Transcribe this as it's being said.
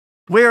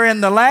We're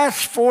in the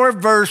last 4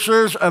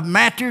 verses of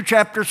Matthew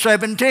chapter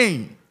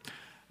 17.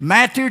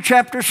 Matthew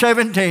chapter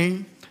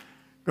 17,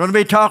 going to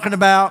be talking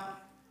about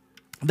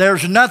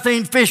there's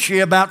nothing fishy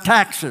about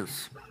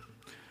taxes.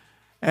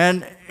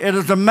 And it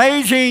is an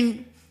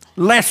amazing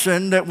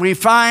lesson that we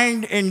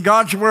find in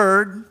God's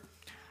Word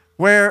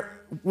where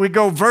we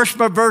go verse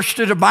by verse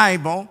to the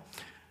Bible,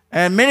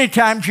 and many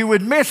times you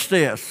would miss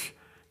this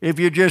if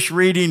you're just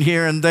reading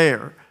here and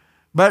there.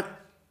 But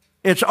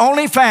it's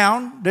only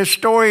found, this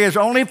story is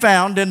only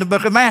found in the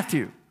book of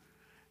Matthew.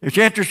 It's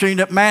interesting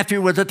that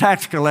Matthew was a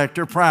tax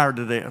collector prior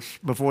to this,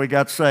 before he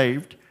got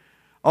saved.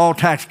 All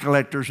tax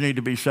collectors need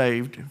to be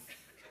saved.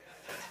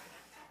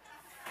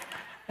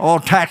 All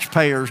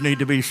taxpayers need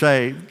to be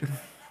saved.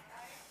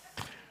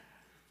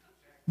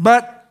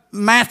 But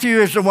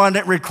Matthew is the one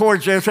that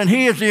records this, and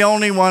he is the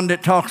only one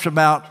that talks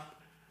about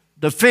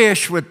the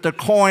fish with the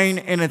coin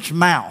in its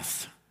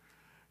mouth.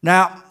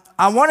 Now,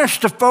 I want us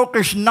to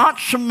focus not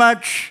so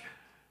much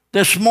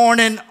this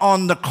morning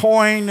on the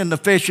coin in the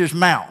fish's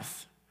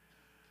mouth,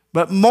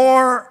 but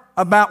more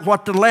about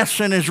what the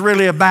lesson is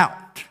really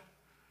about.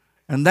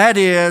 And that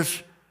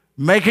is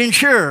making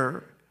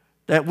sure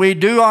that we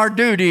do our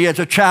duty as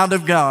a child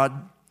of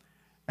God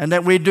and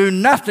that we do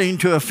nothing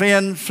to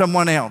offend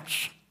someone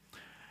else.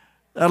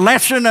 A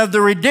lesson of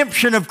the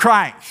redemption of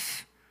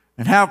Christ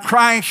and how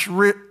Christ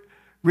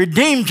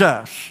redeems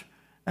us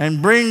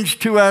and brings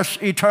to us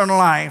eternal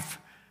life,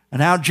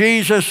 and how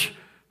Jesus,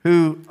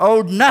 who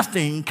owed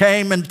nothing,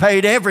 came and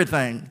paid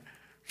everything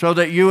so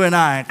that you and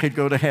I could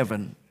go to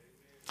heaven.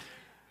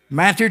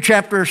 Matthew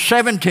chapter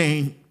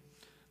 17,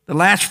 the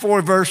last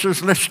 4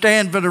 verses. Let's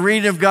stand for the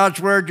reading of God's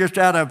Word just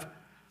out of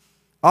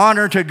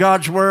honor to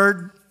God's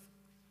Word.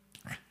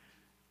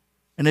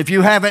 And if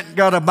you haven't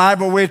got a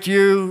Bible with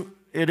you,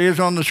 it is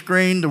on the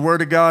screen. The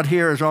Word of God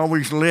here is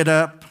always lit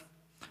up.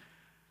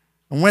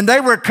 And when they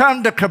were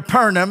come to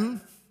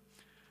Capernaum,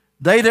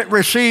 they that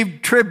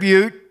received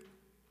tribute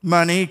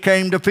money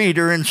came to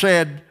Peter and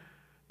said,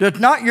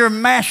 "Doth not your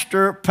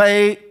master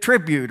pay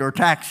tribute or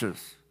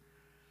taxes?"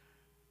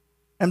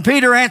 And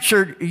Peter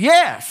answered,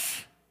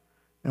 "Yes."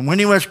 And when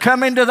he was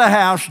come into the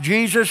house,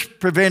 Jesus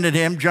prevented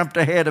him, jumped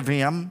ahead of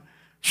him,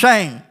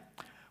 saying,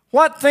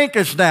 "What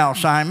thinkest thou,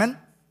 Simon?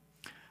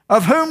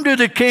 Of whom do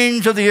the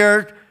kings of the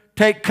earth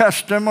take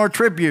custom or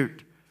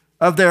tribute?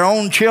 Of their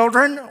own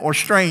children or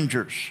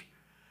strangers?"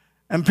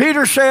 And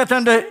Peter saith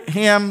unto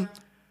him,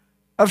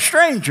 "Of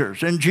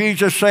strangers." And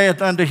Jesus saith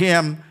unto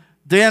him,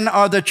 "Then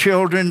are the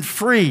children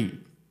free.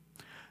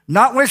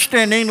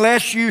 Notwithstanding,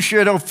 lest you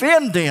should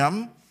offend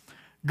them,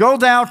 go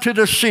thou to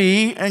the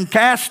sea and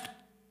cast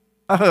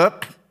a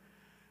hook,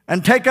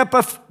 and take up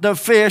the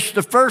fish,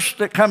 the first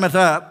that cometh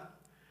up.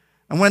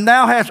 And when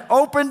thou hast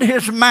opened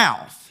his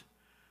mouth,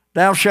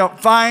 thou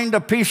shalt find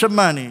a piece of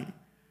money.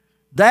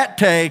 That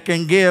take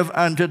and give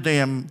unto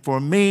them for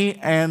me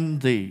and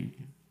thee."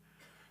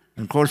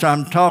 And of course,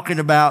 I'm talking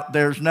about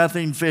there's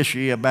nothing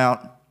fishy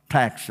about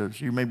taxes.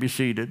 You may be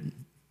seated.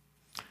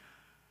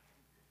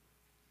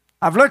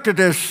 I've looked at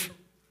this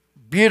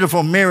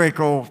beautiful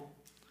miracle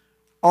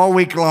all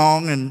week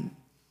long, and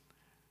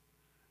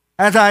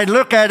as I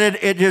look at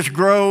it, it just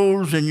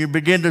grows, and you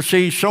begin to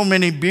see so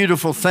many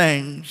beautiful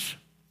things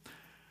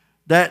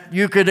that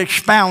you could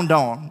expound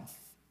on.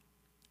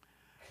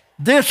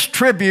 This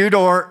tribute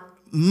or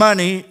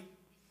money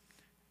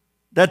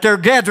that they're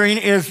gathering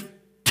is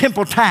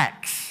temple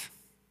tax.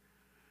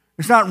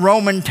 It's not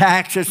Roman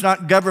tax, it's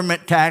not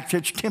government tax,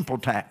 it's temple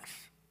tax.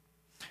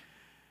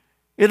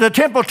 It's a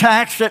temple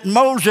tax that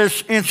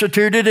Moses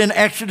instituted in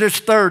Exodus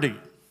 30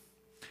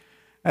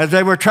 as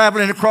they were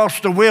traveling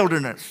across the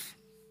wilderness.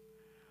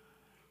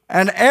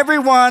 And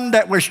everyone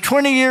that was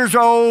 20 years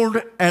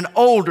old and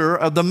older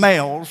of the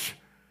males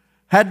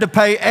had to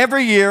pay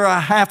every year a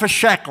half a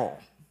shekel.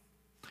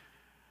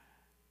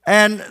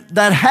 And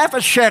that half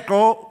a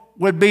shekel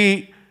would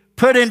be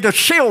put into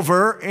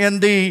silver in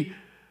the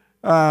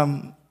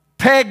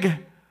peg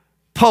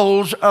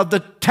poles of the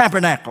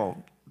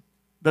tabernacle.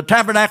 The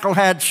tabernacle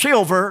had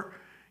silver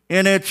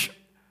in its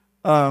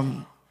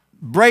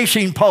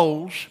bracing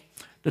poles.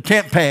 The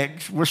tent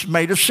pegs was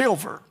made of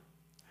silver.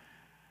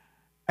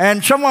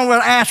 And someone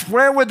will ask,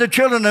 where would the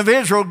children of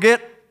Israel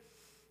get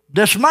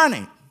this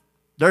money?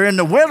 They're in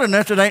the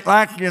wilderness. It ain't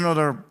like,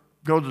 they'll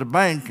go to the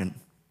bank.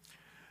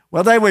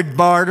 Well, they would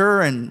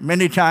barter, and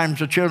many times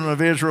the children of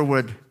Israel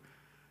would.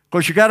 Of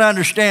course, you got to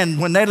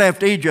understand, when they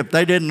left Egypt,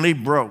 they didn't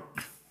leave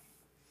broke.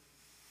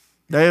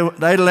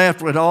 They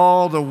left with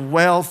all the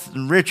wealth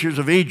and riches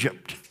of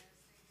Egypt.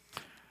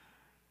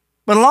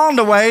 But along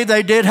the way,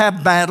 they did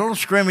have battles,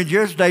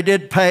 scrimmages. They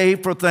did pay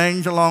for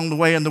things along the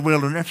way in the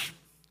wilderness.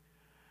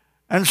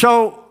 And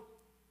so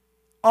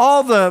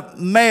all the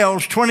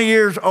males, 20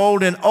 years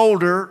old and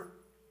older,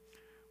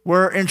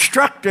 were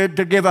instructed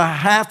to give a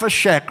half a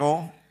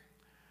shekel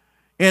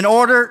in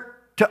order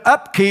to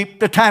upkeep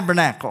the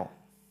tabernacle.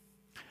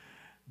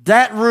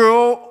 That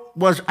rule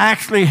was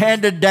actually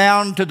handed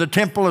down to the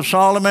Temple of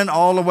Solomon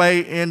all the way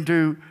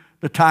into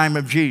the time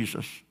of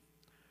Jesus.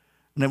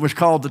 And it was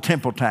called the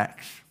temple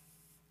tax.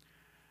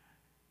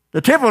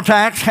 The temple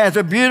tax has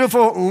a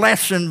beautiful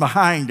lesson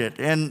behind it.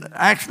 And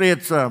actually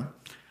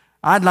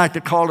I'd like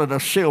to call it a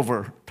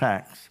silver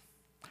tax.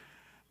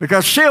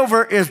 Because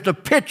silver is the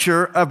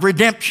picture of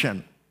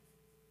redemption.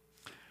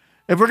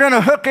 If we're going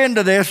to hook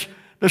into this,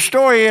 the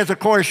story is, of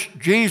course,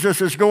 Jesus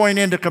is going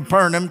into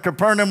Capernaum.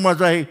 Capernaum was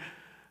a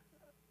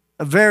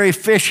very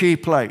fishy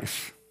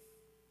place.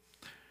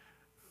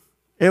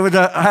 It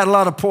had a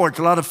lot of ports,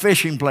 a lot of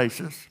fishing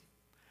places.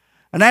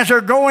 And as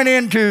they're going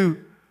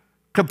into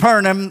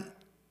Capernaum,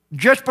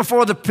 just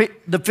before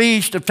the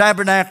Feast of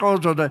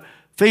Tabernacles or the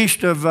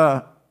Feast of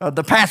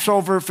the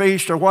Passover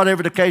feast or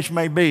whatever the case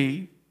may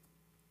be,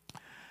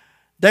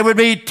 there would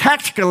be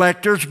tax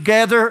collectors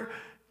gather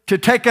to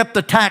take up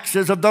the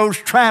taxes of those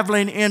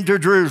traveling into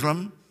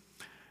Jerusalem.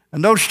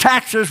 And those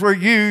taxes were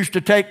used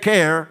to take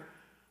care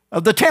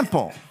of the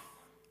temple.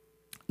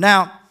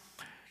 Now,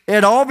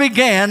 it all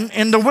began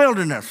in the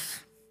wilderness.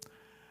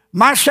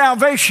 My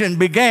salvation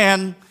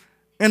began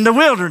in the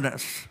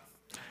wilderness.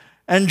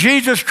 And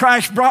Jesus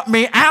Christ brought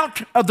me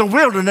out of the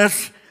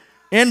wilderness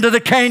into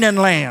the Canaan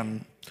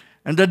land.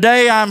 And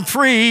today I'm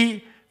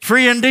free,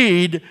 free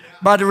indeed,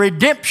 by the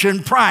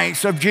redemption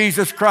price of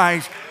Jesus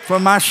Christ for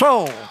my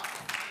soul.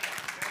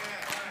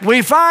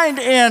 We find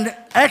in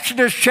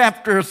Exodus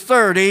chapter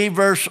 30,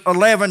 verse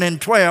 11 and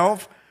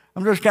 12,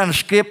 I'm just going to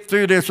skip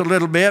through this a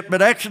little bit,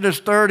 but Exodus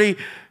 30,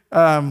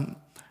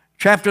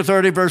 chapter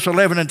 30, verse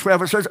 11 and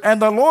 12, it says,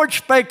 "And the Lord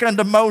spake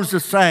unto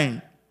Moses,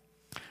 saying,"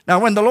 now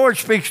when the Lord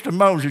speaks to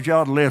Moses, you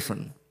ought to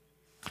listen.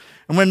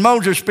 And when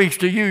Moses speaks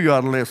to you, you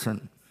ought to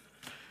listen.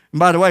 And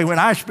by the way, when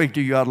I speak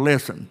to you, you ought to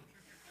listen.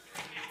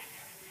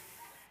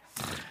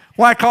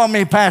 Why call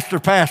me pastor,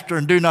 pastor,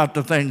 and do not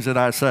the things that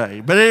I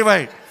say? But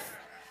anyway,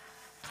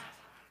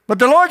 but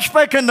the Lord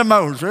spake unto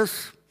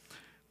Moses,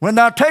 "When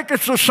thou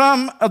takest the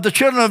sum of the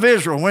children of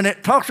Israel," when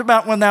it talks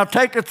about when thou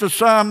takest the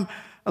sum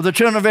of the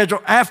children of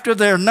Israel after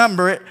their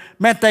number, it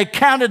meant they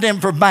counted them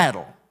for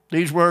battle.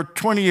 These were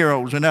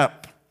 20-year-olds and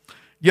up,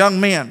 young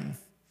men.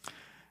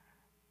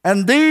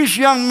 "And these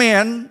young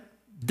men,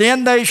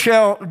 then they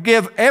shall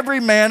give every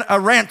man a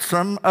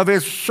ransom of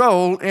his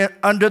soul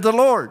unto the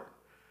Lord,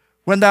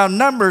 when thou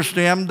numberest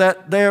them,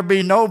 that there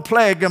be no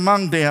plague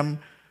among them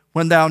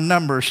when thou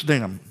numberest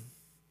them."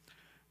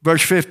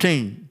 Verse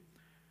 15,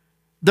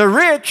 "The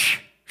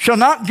rich shall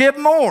not give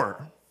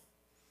more,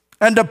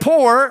 and the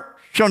poor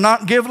shall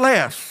not give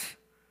less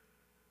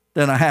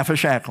than a half a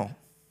shekel,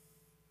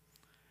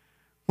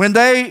 when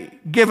they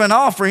give an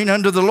offering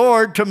unto the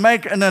Lord to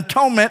make an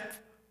atonement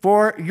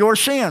for your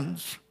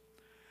sins.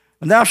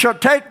 And thou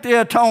shalt take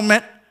the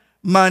atonement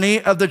money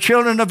of the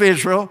children of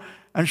Israel,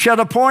 and shalt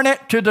appoint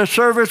it to the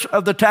service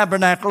of the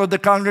tabernacle of the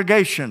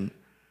congregation,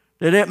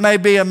 that it may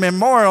be a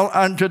memorial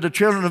unto the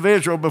children of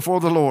Israel before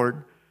the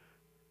Lord,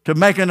 to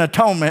make an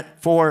atonement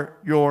for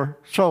your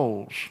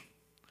souls."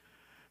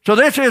 So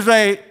this is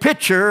a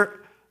picture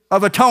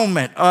of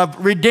atonement,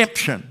 of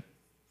redemption.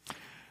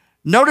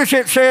 Notice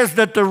it says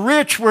that the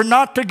rich were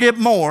not to give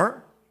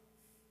more,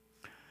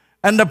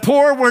 and the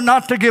poor were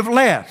not to give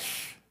less,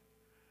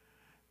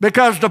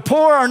 because the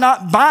poor are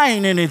not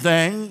buying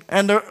anything,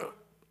 and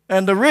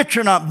the rich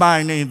are not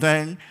buying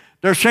anything.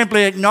 They're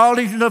simply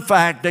acknowledging the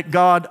fact that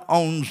God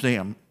owns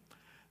them,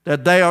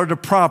 that they are the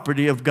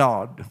property of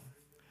God.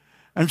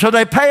 And so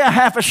they pay a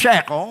half a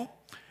shekel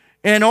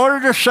in order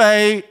to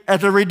say,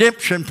 as a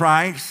redemption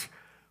price,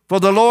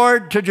 for the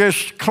Lord to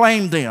just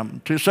claim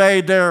them, to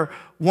say they're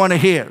one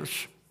of His.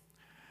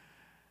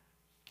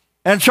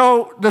 And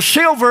so the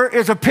silver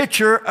is a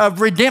picture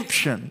of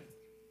redemption.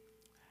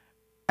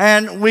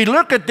 And we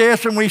look at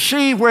this and we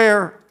see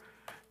where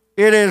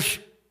it is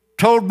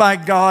told by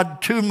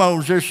God to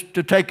Moses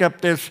to take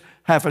up this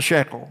half a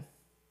shekel.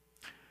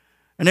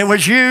 And it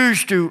was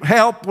used to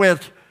help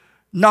with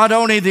not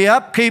only the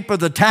upkeep of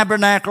the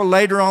tabernacle,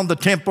 later on the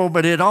temple,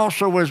 but it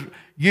also was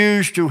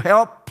used to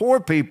help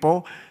poor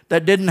people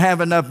that didn't have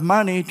enough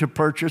money to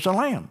purchase a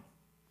lamb.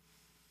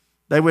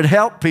 They would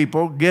help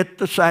people get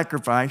the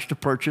sacrifice to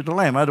purchase a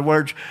lamb. In other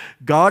words,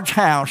 God's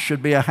house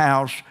should be a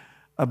house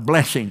of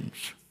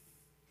blessings.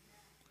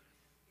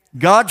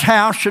 God's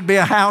house should be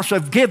a house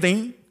of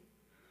giving,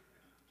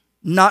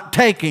 not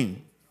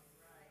taking,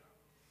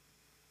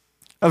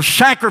 of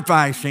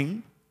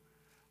sacrificing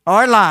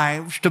our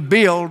lives to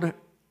build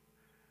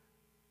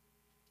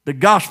the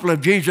gospel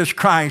of Jesus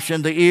Christ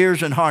in the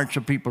ears and hearts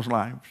of people's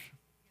lives.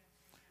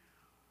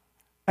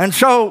 And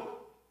so,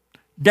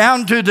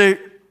 down to the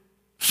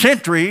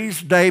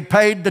centuries, they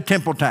paid the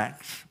temple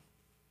tax.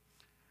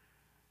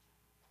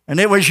 And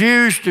it was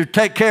used to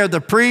take care of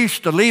the priests,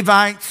 the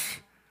Levites,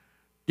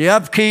 the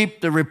upkeep,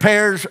 the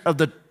repairs of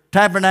the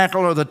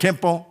tabernacle or the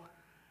temple.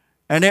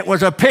 And it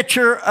was a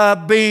picture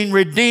of being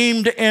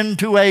redeemed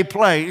into a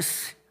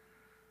place.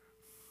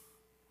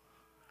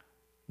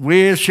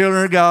 We as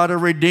children of God are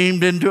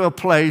redeemed into a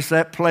place.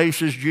 That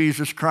place is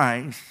Jesus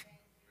Christ.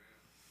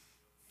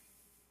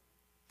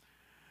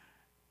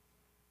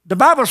 The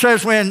Bible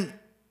says when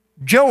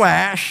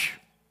Joash,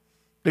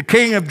 the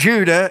king of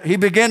Judah, he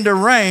began to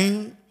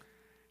reign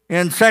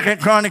in 2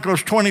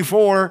 Chronicles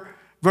 24,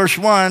 verse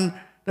 1,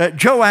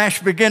 that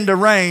Joash began to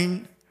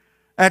reign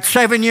at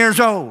 7 years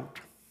old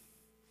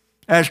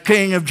as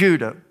king of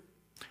Judah.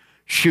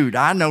 Shoot,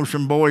 I know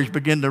some boys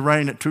begin to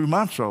reign at 2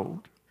 months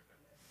old.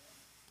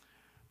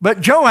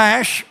 But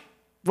Joash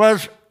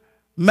was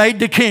made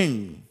the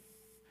king.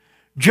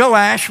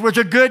 Joash was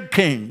a good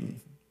king.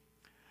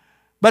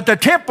 But the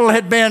temple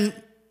had been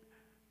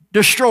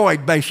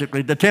destroyed,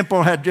 basically. The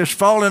temple had just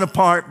fallen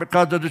apart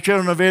because of the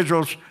children of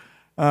Israel's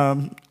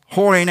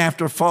whoring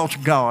after false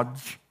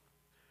gods.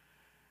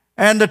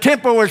 And the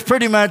temple was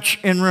pretty much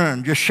in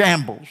ruin, just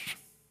shambles.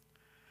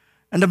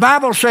 And the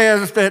Bible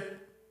says that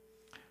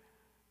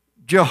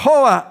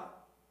Jehoiada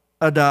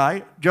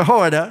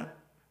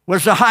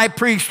was the high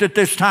priest at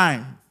this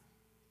time.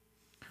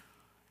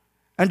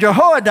 And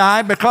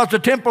Jehoiada, because the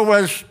temple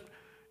was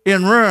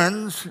in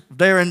ruins,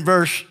 there in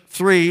verse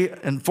 3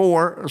 and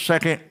 4 of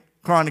 2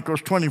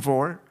 Chronicles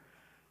 24,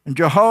 and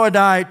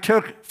Jehoiada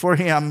took for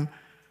him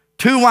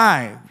 2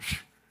 wives,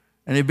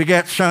 and he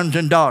begat sons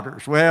and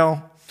daughters.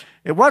 Well,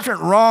 it wasn't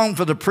wrong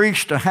for the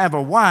priest to have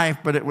a wife,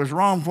 but it was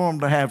wrong for him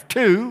to have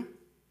 2.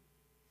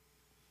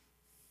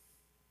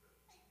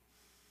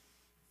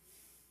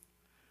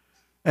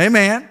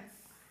 Amen.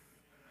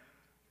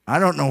 I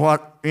don't know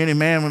what any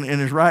man in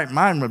his right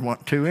mind would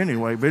want 2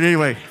 anyway, but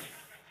anyway.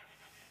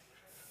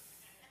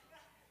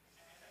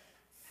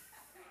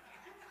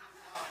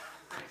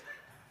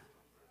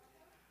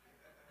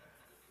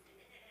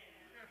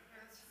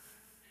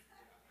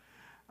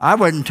 I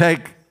wouldn't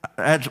take,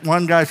 as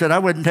one guy said, I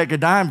wouldn't take a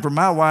dime for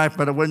my wife,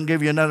 but I wouldn't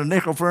give you another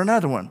nickel for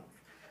another one.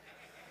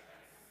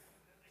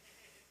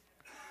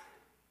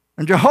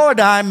 And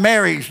Jehoiada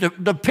marries.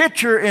 The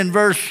picture in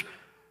verse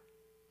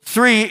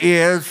 3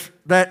 is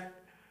that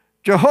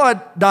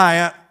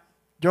Jehoiada,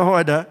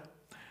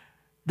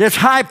 this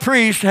high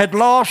priest, had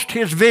lost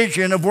his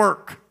vision of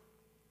work.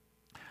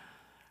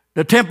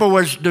 The temple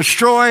was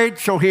destroyed,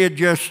 so he had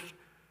just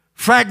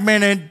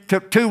fragmented,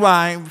 took 2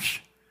 wives,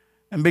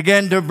 and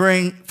began to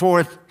bring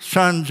forth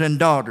sons and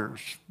daughters.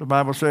 The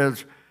Bible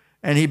says,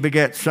 and he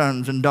begat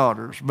sons and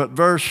daughters. But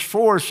verse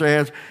 4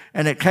 says,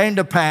 and it came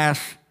to pass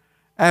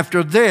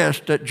after this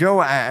that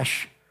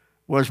Joash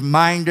was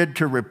minded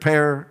to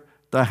repair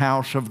the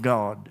house of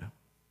God.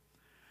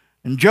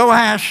 And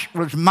Joash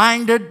was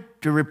minded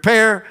to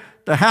repair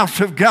the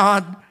house of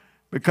God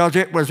because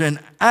it was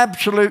in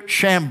absolute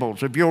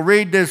shambles. If you'll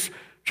read this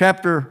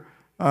chapter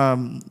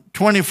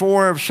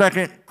 24 of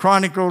 2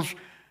 Chronicles,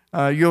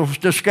 you'll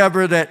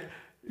discover that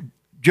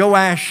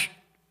Joash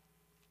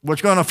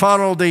was going to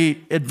follow the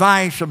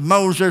advice of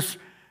Moses,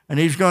 and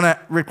he's going to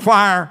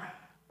require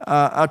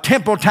a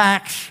temple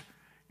tax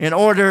in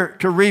order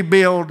to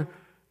rebuild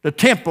the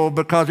temple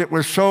because it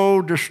was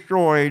so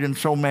destroyed and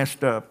so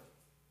messed up.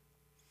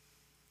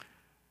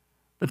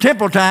 The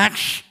temple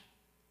tax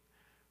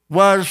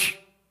was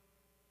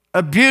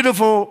a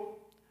beautiful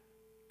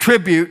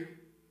tribute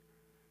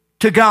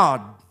to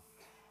God.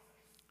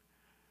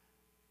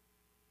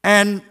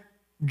 And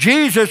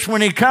Jesus,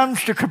 when he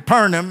comes to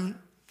Capernaum,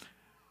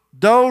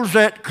 those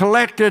that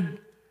collected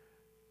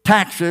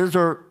taxes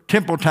or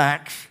temple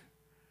tax,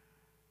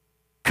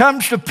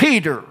 comes to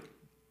Peter.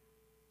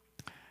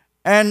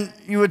 And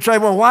you would say,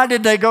 well, why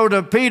did they go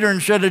to Peter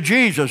instead of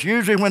Jesus?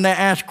 Usually when they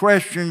ask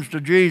questions to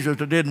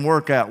Jesus, it didn't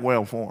work out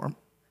well for them.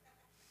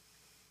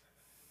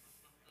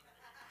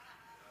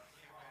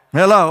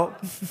 Hello?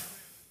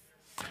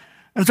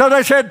 And so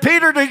they said,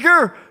 Peter, does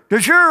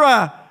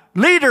your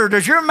leader,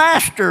 does your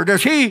master,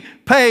 does he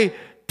pay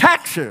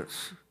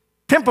taxes,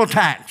 temple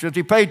tax? Does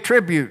he pay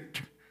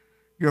tribute,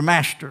 your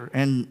master?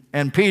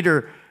 And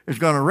Peter is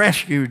going to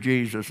rescue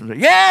Jesus and say,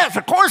 yes,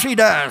 of course he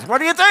does. What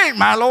do you think,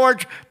 my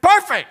Lord's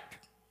perfect?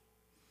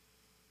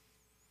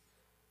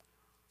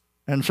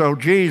 And so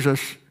Jesus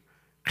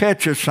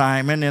catches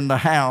Simon in the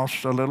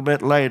house a little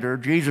bit later.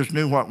 Jesus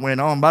knew what went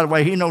on. By the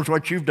way, he knows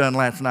what you've done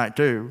last night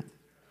too.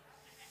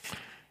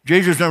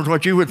 Jesus knows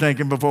what you were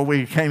thinking before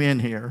we came in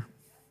here.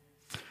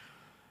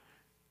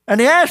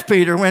 And he asked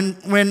Peter,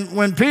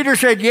 when Peter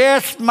said,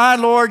 yes, my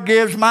Lord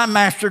gives, my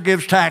master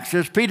gives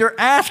taxes, Peter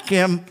asked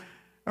him,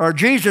 or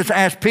Jesus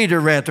asked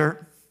Peter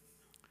rather,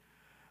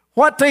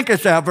 what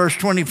thinkest thou, verse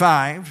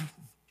 25?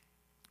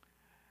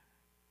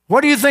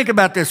 What do you think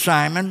about this,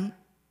 Simon?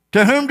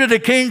 To whom do the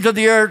kings of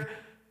the earth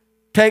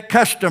take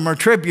custom or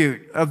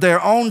tribute, of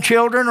their own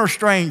children or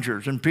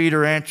strangers? And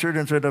Peter answered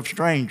and said, of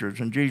strangers.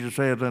 And Jesus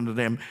said unto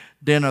them,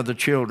 then are the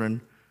children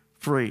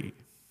free.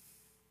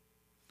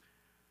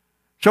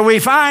 So we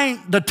find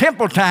the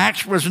temple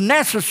tax was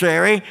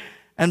necessary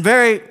and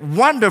very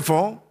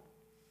wonderful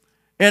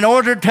in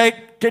order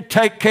to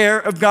take care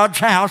of God's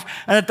house.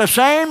 And at the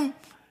same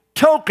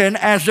token,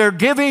 as they're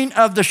giving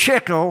of the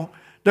shekel,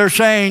 they're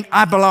saying,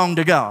 I belong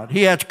to God.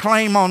 He has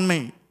claim on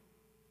me.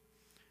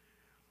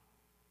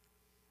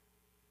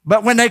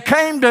 But when they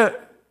came to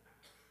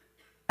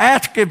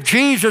ask if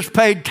Jesus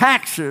paid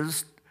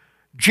taxes,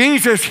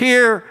 Jesus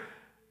here,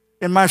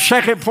 in my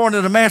second point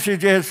of the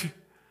message, is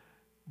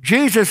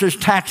Jesus is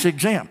tax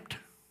exempt.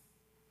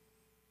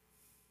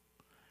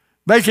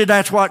 Basically,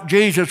 that's what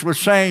Jesus was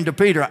saying to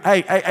Peter.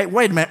 Hey,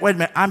 wait a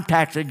minute, I'm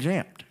tax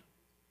exempt.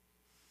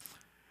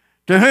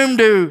 To whom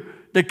do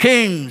the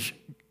kings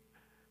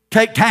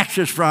take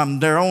taxes from?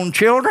 Their own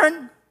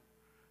children,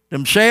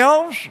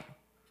 themselves,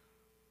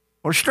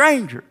 or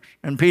strangers?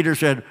 And Peter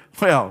said,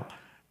 well,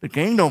 the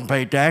king don't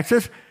pay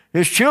taxes.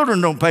 His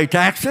children don't pay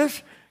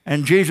taxes.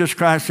 And Jesus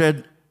Christ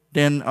said,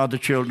 then are the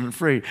children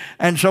free.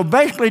 And so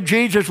basically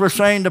Jesus was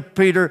saying to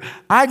Peter,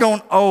 I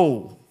don't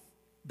owe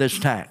this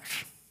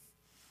tax.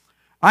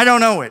 I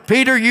don't owe it.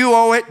 Peter, you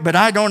owe it, but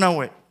I don't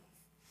owe it.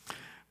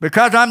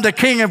 Because I'm the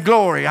King of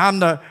glory. I'm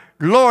the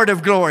Lord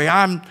of glory.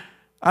 I'm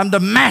the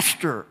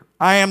master.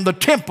 I am the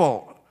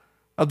temple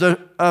of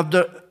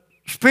the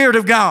Spirit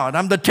of God.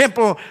 I'm the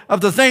temple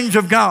of the things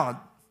of God.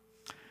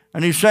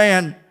 And he's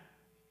saying,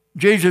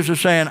 Jesus is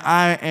saying,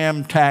 I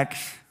am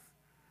tax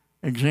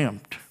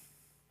exempt.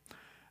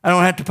 I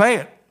don't have to pay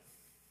it.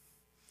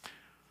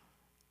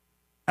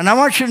 And I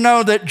want you to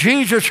know that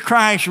Jesus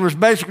Christ was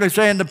basically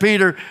saying to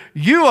Peter,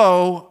 you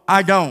owe,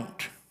 I don't.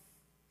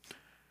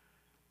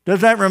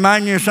 Does that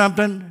remind you of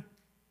something?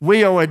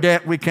 We owe a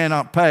debt we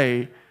cannot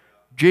pay.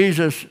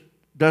 Jesus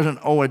doesn't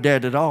owe a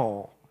debt at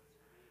all.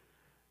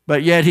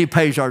 But yet he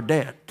pays our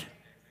debt.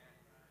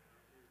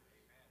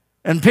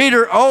 And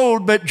Peter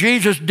owed, but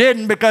Jesus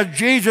didn't, because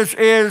Jesus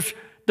is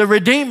the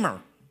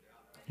Redeemer.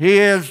 He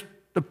is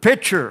the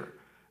picture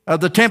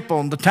of the temple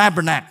and the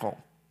tabernacle.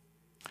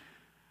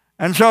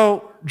 And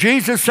so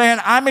Jesus saying,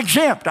 I'm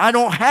exempt. I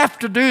don't have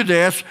to do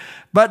this.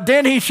 But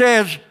then he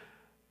says,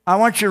 I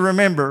want you to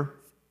remember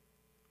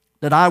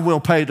that I will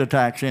pay the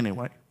tax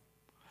anyway.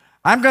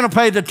 I'm going to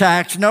pay the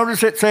tax.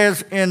 Notice it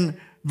says in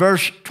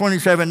verse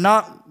 27,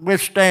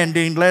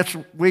 notwithstanding, lest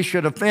we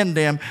should offend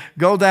them,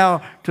 go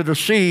thou to the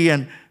sea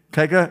and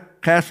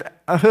cast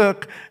a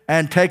hook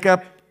and take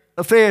up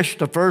a fish.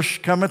 The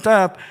first cometh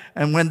up,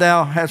 and when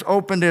thou hast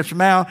opened its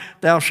mouth,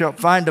 thou shalt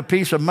find a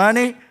piece of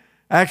money.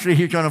 Actually,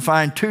 he's going to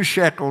find 2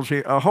 shekels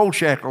here, a whole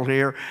shekel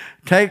here.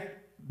 Take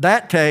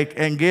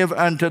and give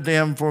unto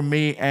them for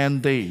me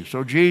and thee.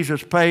 So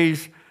Jesus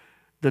pays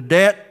the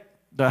debt,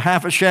 the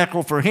half a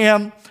shekel for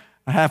him,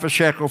 a half a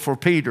shekel for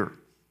Peter.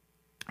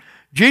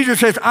 Jesus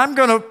says, I'm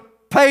going to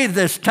pay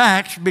this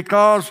tax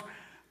because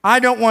I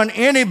don't want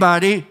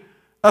anybody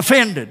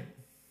offended.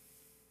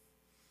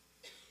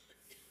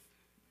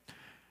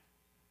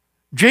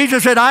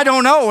 Jesus said, I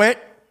don't owe it,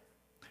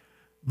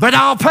 but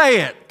I'll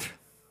pay it.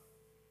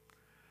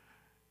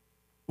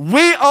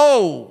 We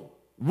owe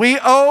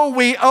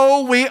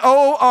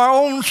our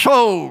own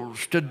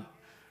souls to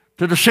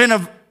the sin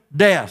of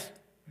death,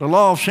 the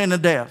law of sin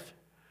and death.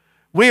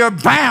 We are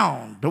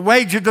bound. The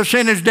wages of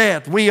sin is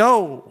death. We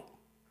owe.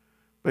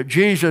 But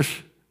Jesus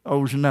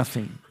owes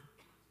nothing.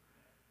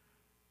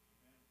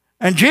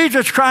 And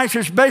Jesus Christ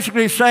is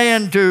basically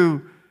saying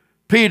to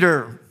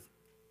Peter,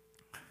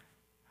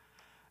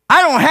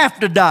 I don't have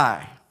to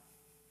die,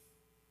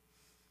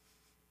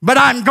 but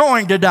I'm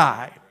going to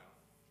die.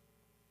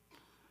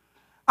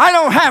 I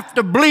don't have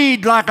to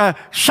bleed like a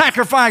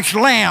sacrificed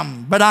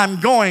lamb, but I'm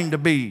going to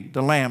be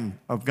the Lamb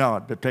of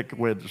God to take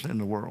away the sin of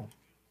the world.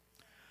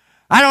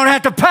 I don't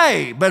have to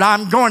pay, but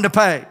I'm going to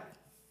pay.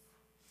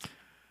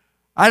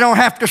 I don't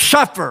have to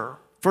suffer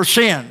for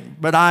sin,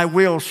 but I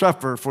will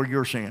suffer for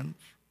your sins.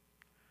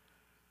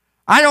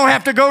 I don't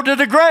have to go to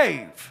the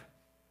grave,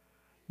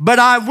 but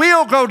I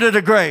will go to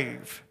the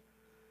grave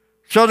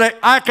so that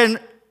I can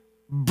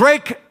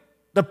break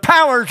the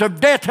powers of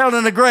death, hell,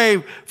 and the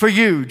grave for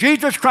you.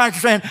 Jesus Christ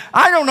is saying,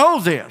 I don't owe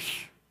this,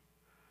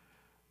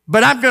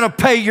 but I'm going to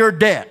pay your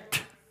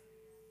debt.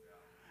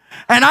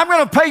 And I'm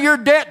going to pay your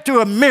debt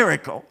through a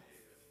miracle.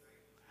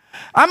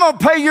 I'm going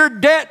to pay your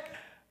debt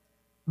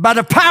by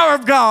the power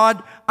of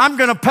God. I'm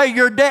going to pay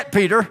your debt,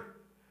 Peter.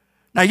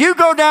 Now, you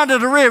go down to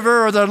the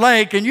river or the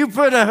lake and you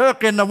put a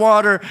hook in the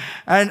water,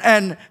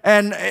 and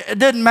it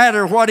didn't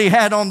matter what he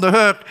had on the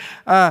hook.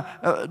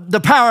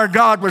 The power of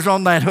God was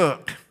on that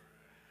hook.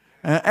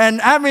 And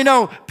how many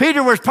know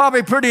Peter was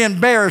probably pretty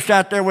embarrassed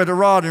out there with a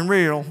rod and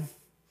reel,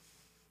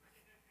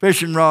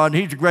 fishing rod.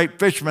 He's a great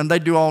fisherman. They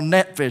do all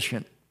net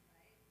fishing.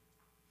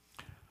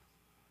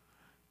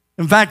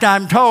 In fact,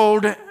 I'm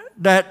told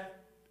that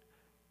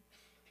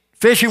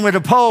fishing with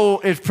a pole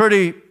is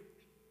pretty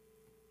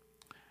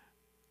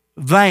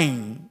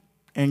vain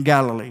in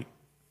Galilee.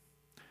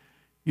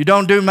 You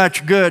don't do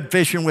much good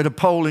fishing with a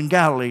pole in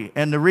Galilee.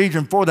 And the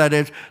reason for that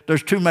is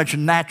there's too much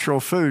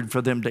natural food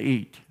for them to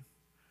eat.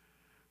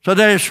 So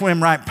they just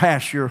swim right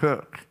past your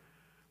hook.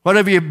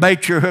 Whatever you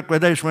bait your hook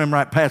with, they swim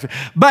right past it.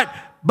 But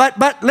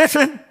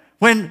listen,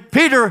 when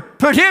Peter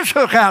put his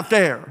hook out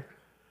there,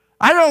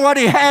 I don't know what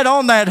he had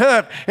on that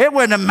hook. It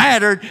wouldn't have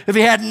mattered if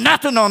he had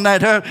nothing on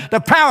that hook. The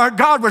power of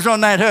God was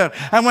on that hook.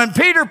 And when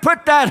Peter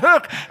put that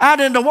hook out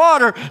in the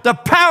water, the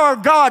power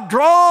of God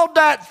drawed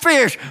that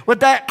fish with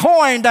that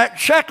coin, that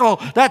shekel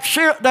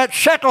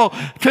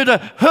to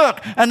the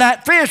hook. And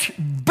that fish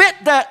bit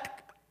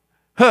that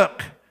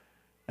hook.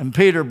 And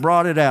Peter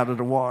brought it out of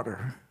the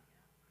water.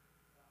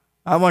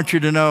 I want you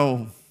to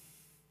know,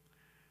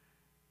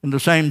 in the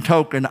same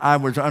token, I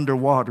was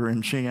underwater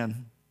in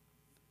sin.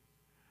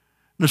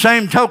 The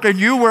same token,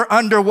 you were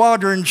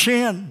underwater in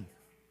sin.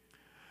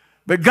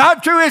 But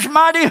God threw his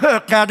mighty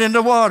hook out in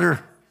the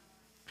water.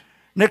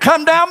 And it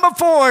come down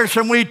before us,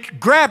 and we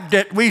grabbed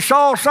it. We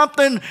saw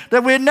something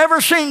that we had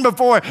never seen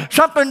before.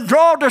 Something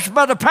drawed us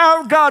by the power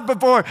of God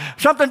before.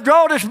 Something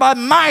drawed us by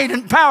might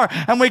and power.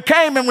 And we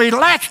came and we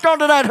latched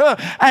onto that hook.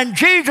 And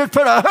Jesus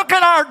put a hook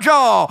in our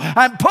jaw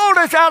and pulled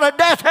us out of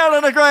death, hell,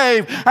 and the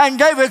grave and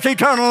gave us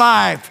eternal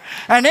life.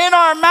 And in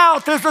our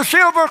mouth is the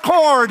silver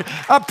cord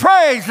of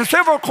praise, the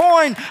silver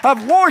coin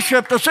of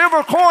worship, the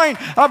silver coin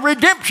of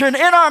redemption.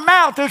 In our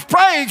mouth is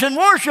praise and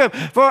worship,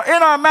 for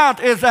in our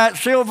mouth is that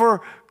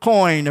silver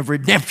coin of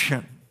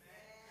redemption.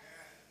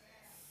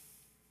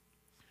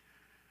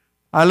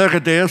 I look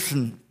at this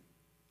and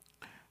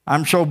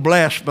I'm so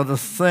blessed by the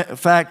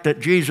fact that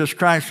Jesus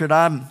Christ said,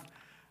 I'm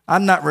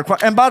not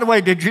required. And by the way,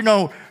 did you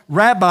know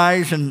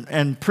rabbis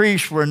and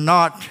priests were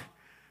not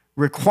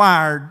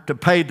required to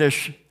pay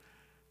this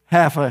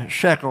half a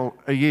shekel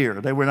a year?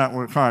 They were not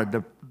required.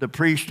 The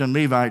priests and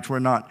Levites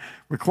were not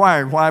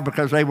required. Why?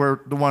 Because they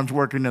were the ones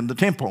working in the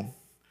temple.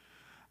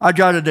 I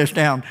jotted this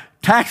down.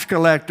 Tax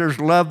collectors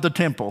loved the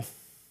temple,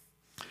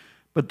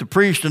 but the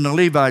priests and the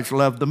Levites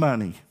loved the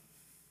money.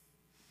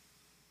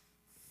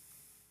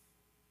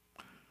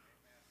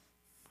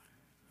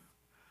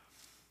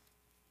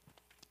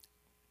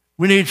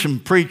 We need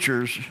some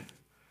preachers,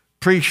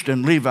 priests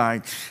and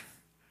Levites,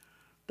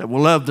 that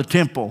will love the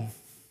temple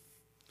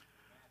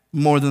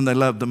more than they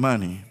love the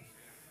money.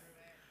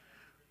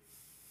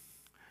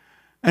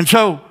 And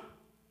so,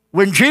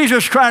 when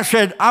Jesus Christ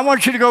said, I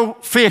want you to go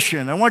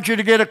fishing, I want you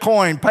to get a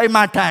coin, pay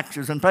my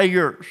taxes and pay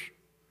yours,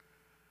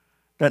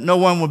 that no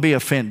one will be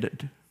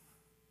offended.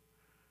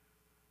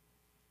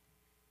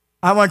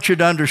 I want you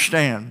to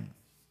understand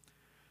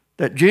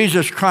that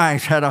Jesus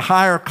Christ had a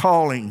higher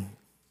calling,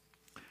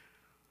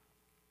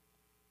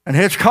 and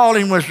his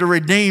calling was to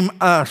redeem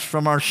us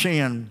from our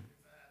sin.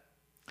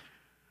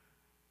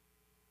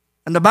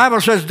 And the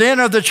Bible says,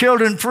 then are the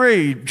children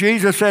free.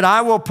 Jesus said,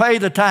 I will pay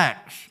the tax,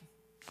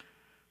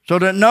 so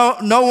that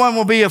no one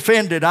will be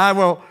offended. I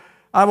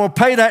will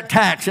pay that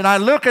tax. And I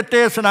look at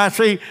this and I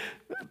see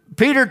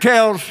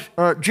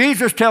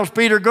Jesus tells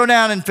Peter, go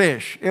down and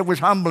fish. It was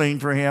humbling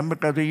for him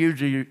because he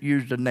usually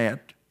used a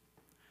net.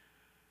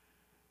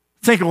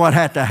 Think of what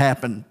had to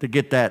happen to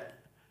get that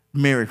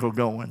miracle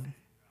going.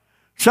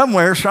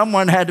 Somewhere,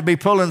 someone had to be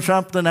pulling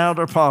something out of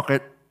their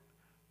pocket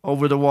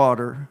over the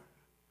water,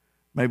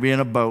 maybe in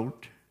a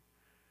boat,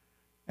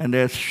 and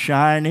this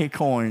shiny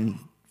coin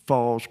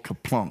falls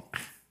kaplunk.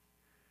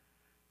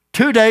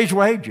 2 days'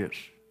 wages.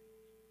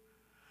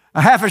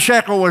 A half a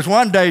shekel was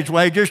 1 day's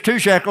wages. 2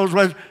 shekels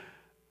was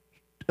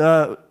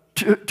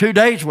 2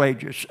 days'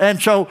 wages. And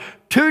so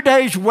 2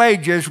 days'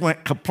 wages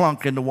went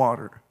kaplunk in the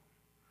water.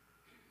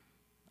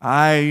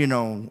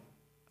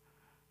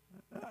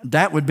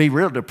 That would be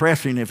real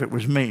depressing if it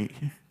was me.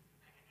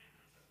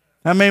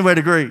 How many would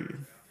agree?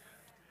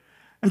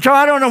 And so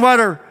I don't know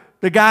whether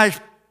the guy's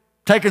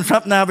taking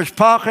something out of his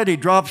pocket. He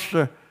drops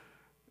the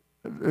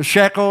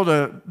shekel,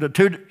 the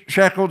 2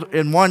 shekels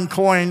in 1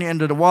 coin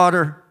into the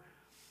water.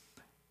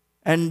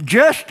 And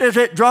just as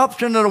it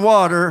drops into the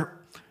water,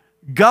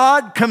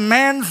 God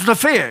commands the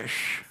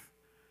fish,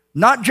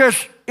 not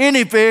just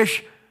any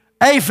fish,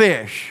 a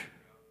fish,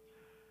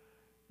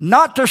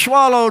 not to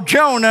swallow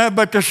Jonah,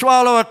 but to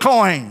swallow a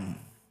coin.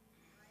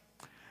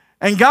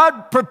 And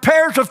God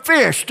prepares a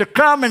fish to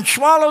come and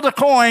swallow the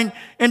coin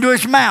into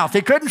his mouth.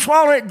 He couldn't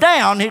swallow it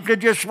down, he could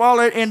just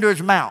swallow it into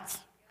his mouth.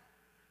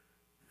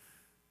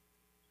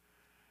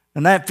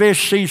 And that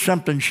fish sees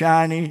something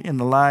shiny in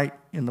the light,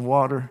 in the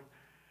water,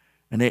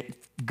 and it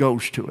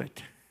goes to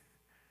it.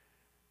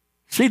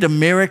 See the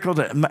miracle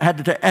that had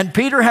to take. And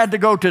Peter had to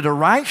go to the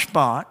right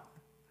spot,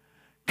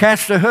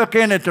 cast the hook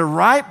in at the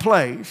right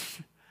place,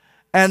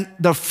 and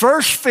the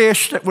first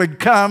fish that would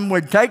come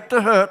would take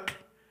the hook,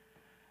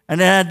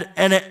 and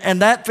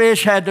that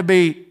fish had to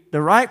be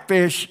the right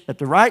fish at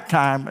the right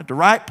time, at the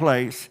right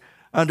place,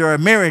 under a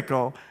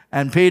miracle,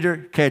 and Peter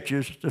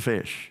catches the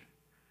fish.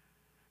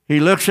 He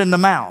looks in the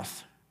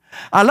mouth.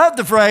 I love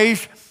the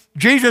phrase,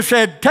 Jesus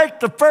said, take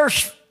the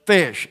first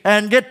fish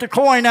and get the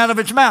coin out of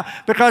its mouth,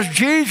 because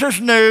Jesus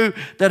knew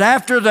that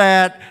after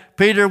that,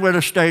 Peter would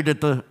have stayed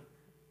at the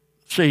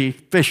sea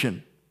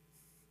fishing.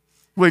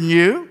 Wouldn't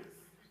you?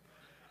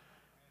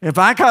 If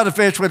I caught a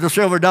fish with a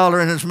silver dollar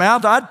in its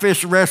mouth, I'd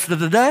fish the rest of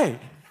the day.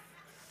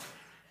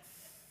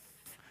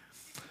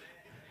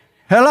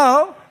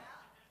 Hello?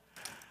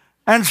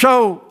 And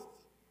so,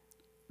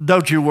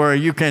 don't you worry,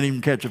 you can't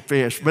even catch a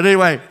fish. But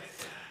anyway,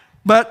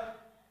 but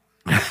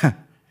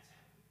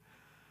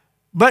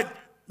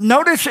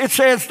notice it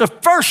says the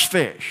first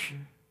fish,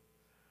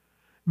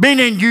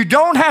 meaning you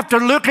don't have to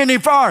look any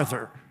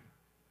farther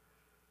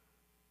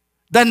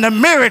than the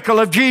miracle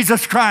of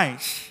Jesus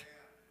Christ.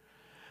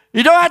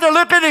 You don't have to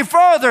look any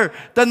further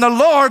than the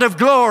Lord of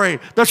glory,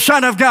 the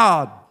Son of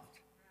God.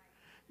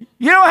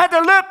 You don't have to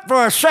look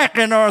for a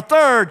second or a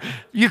third.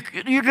 You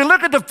can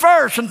look at the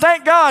first and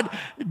thank God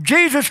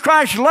Jesus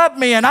Christ loved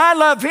me and I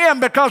love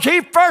him because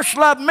he first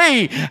loved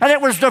me. And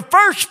it was the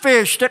first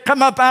fish that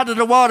come up out of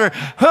the water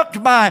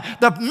hooked by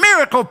the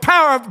miracle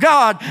power of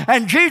God.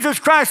 And Jesus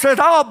Christ says,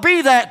 I'll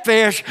be that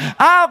fish.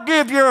 I'll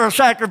give you a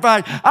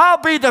sacrifice.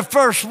 I'll be the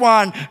first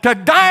one to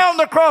die on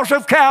the cross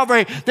of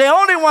Calvary, the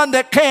only one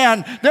that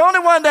can, the only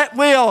one that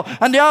will,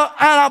 and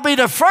I'll be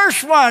the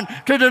first one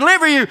to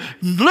deliver you.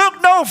 Look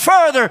no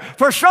further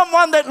for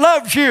someone that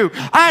loves you.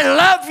 I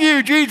love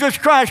you, Jesus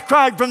Christ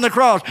cried from the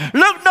cross.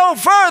 Look no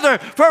further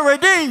for a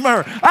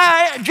Redeemer.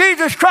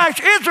 Jesus Christ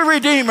is a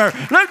Redeemer.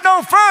 Look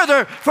no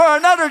further for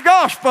another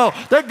gospel.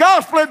 The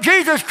gospel of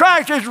Jesus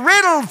Christ is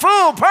riddled,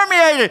 full,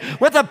 permeated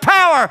with the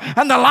power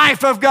and the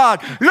life of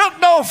God. Look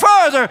no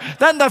further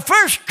than the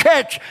first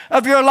catch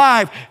of your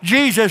life.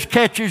 Jesus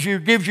catches you,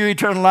 gives you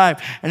eternal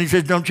life, and he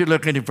says, don't you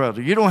look any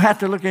further. You don't have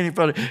to look any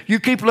further. You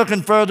keep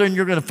looking further and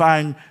you're going to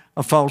find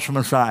a false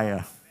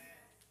Messiah.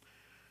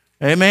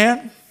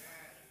 Amen?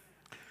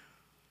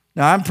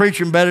 Now, I'm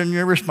preaching better than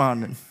you're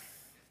responding.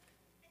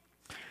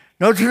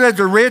 Notice that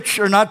the rich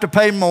are not to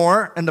pay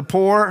more and the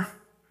poor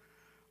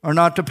are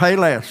not to pay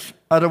less. In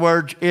other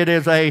words, it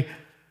is a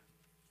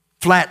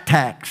flat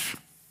tax.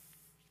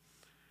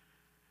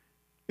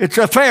 It's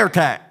a fair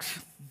tax.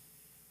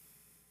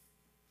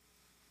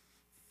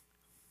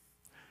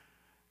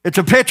 It's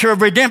a picture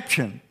of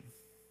redemption.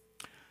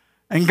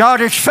 And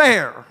God is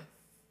fair.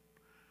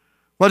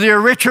 Whether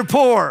you're rich or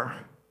poor,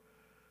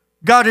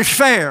 God is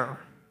fair.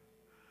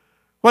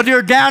 Whether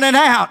you're down and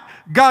out,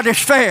 God is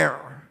fair.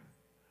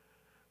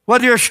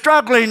 Whether you're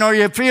struggling or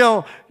you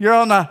feel you're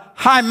on the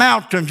high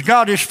mountains,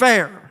 God is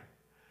fair.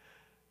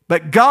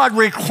 But God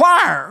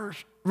requires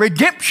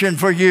redemption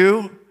for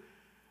you,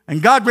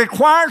 and God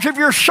requires of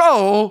your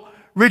soul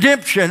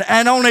redemption,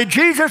 and only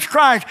Jesus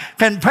Christ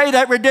can pay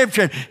that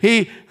redemption.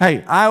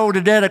 I owed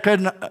a debt I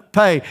couldn't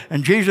pay,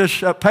 and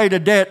Jesus paid a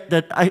debt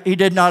that he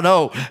did not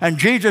owe. And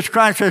Jesus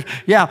Christ says,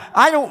 yeah,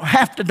 I don't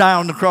have to die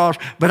on the cross,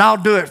 but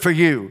I'll do it for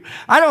you.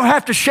 I don't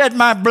have to shed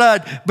my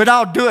blood, but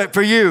I'll do it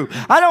for you.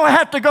 I don't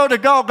have to go to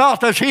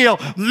Golgotha's hill,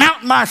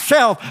 mount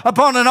myself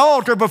upon an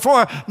altar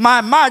before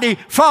my mighty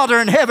Father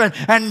in heaven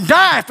and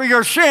die for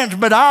your sins,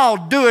 but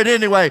I'll do it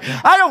anyway.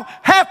 I don't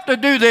have to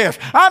do this.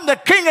 I'm the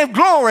King of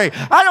glory.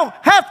 I don't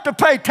have to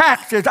pay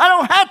taxes. I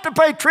don't have to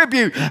pay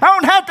tribute. I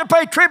don't have to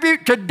pay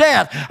tribute to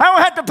death. I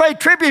don't have to pay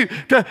tribute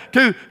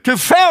to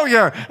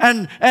failure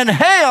and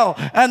hell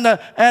and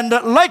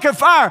the lake of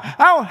fire.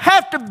 I don't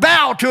have to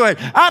bow to it.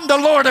 I'm the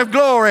Lord of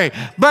glory.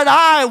 But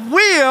I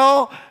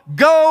will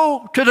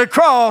go to the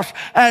cross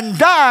and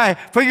die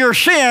for your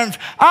sins.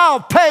 I'll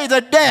pay the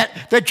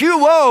debt that you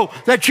owe,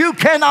 that you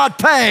cannot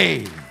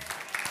pay.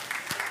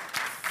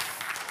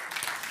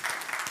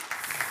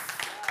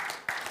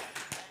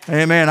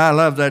 Amen. I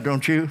love that,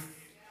 don't you?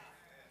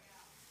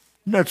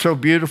 Isn't that so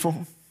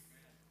beautiful?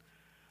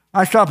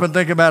 I stop and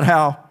think about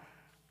how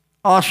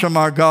awesome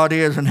our God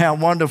is and how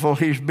wonderful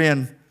he's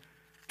been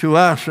to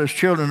us as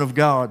children of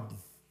God.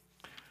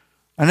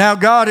 And how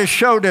God has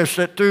showed us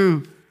that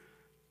through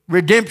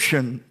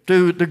redemption,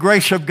 through the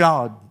grace of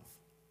God,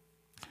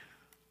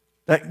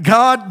 that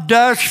God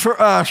does for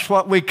us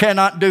what we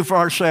cannot do for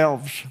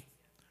ourselves.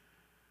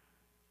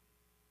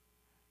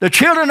 The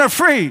children are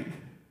free.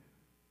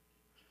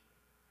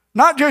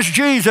 Not just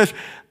Jesus.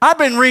 I've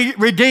been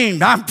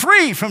redeemed. I'm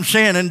free from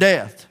sin and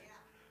death.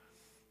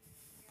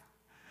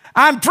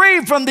 I'm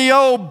free from the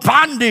old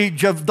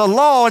bondage of the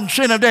law and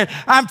sin and death.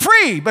 I'm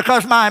free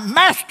because my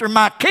master,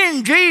 my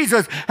King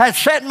Jesus, has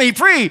set me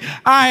free.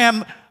 I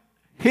am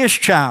his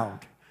child.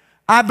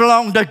 I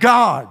belong to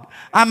God.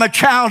 I'm a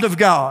child of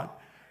God.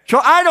 So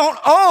I don't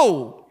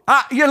owe.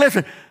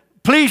 Listen,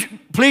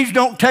 please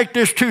don't take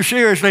this too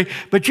seriously,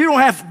 but you don't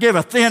have to give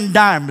a thin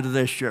dime to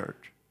this church.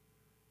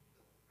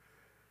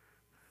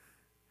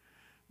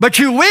 But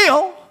you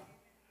will,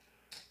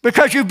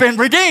 because you've been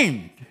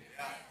redeemed.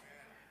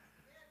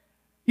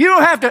 You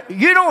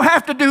don't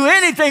have to do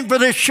anything for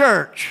this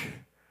church,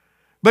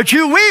 but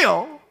you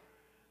will,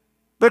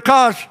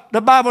 because the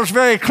Bible's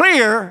very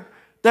clear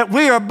that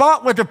we are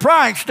bought with a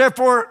price.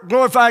 Therefore,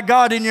 glorify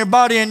God in your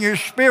body and your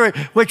spirit,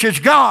 which is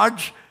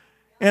God's.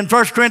 In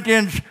 1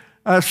 Corinthians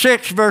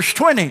 6, verse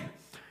 20,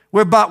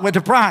 we're bought with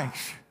a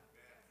price.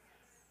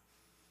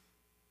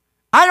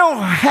 I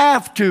don't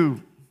have to.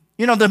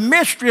 You know, the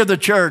mystery of the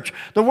church,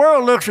 the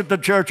world looks at the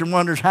church and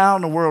wonders, how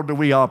in the world do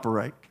we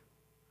operate?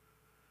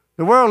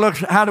 The world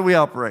looks at, how do we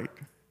operate?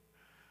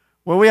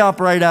 Well, we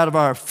operate out of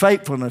our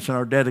faithfulness and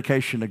our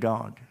dedication to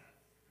God.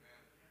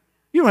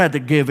 You don't have to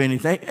give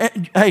anything.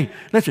 Hey,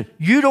 listen,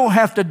 you don't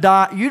have to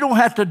die. You don't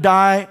have to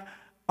die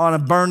on a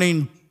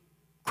burning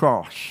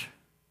cross.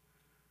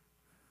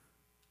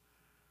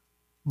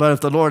 But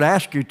if the Lord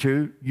asks you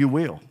to, you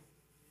will.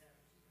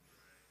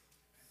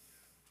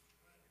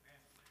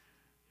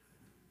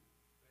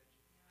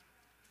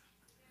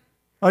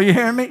 Are you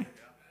hearing me?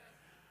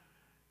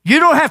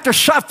 You don't have to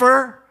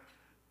suffer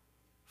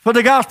for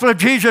the gospel of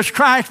Jesus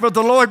Christ, but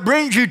the Lord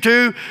brings you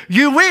to,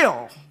 you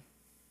will.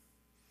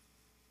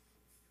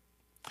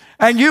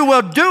 And you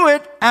will do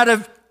it out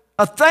of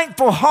a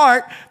thankful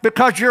heart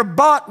because you're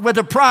bought with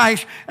a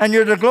price and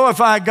you're to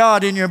glorify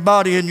God in your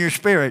body and your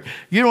spirit.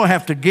 You don't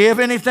have to give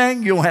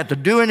anything. You don't have to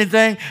do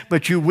anything,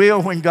 but you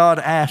will when God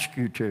asks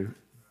you to.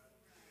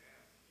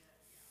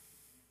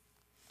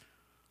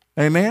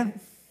 Amen?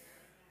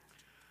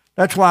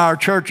 That's why our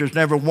church has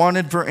never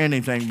wanted for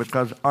anything,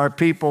 because our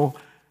people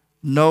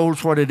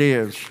knows what it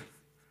is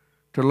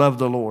to love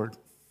the Lord.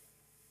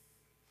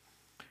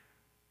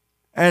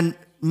 And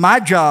my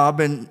job,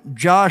 and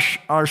Josh,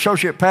 our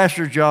associate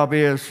pastor's job,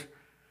 is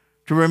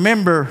to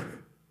remember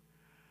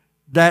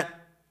that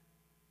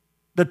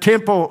the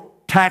temple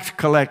tax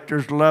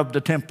collectors loved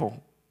the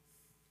temple,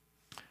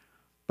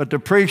 but the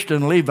priests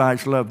and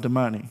Levites loved the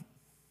money.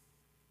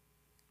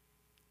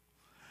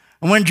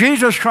 And when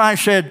Jesus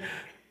Christ said,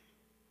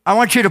 I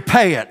want you to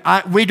pay it.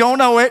 We don't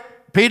know it.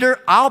 Peter,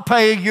 I'll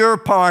pay your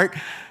part.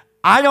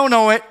 I don't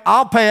know it.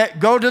 I'll pay it.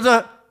 Go to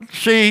the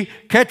sea,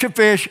 catch a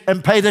fish,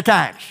 and pay the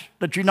tax,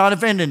 that you not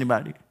offend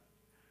anybody.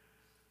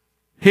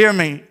 Hear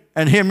me,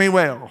 and hear me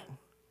well.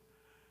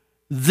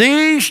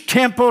 These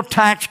temple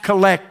tax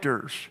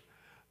collectors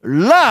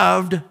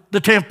loved the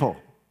temple.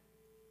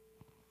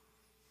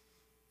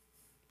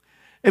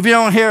 If you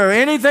don't hear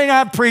anything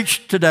I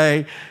preached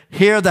today,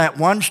 hear that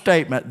one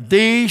statement.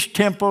 These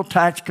temple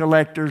tax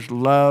collectors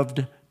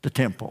loved the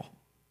temple.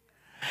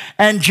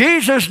 And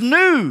Jesus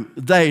knew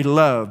they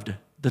loved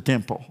the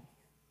temple.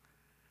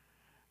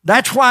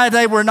 That's why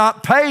they were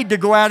not paid to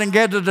go out and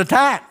gather the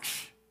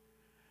tax.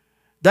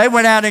 They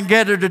went out and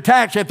gathered the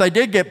tax. If they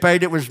did get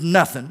paid, it was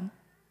nothing.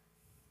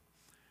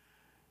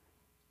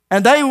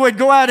 And they would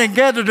go out and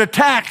gather the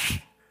tax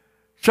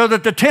so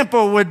that the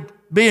temple would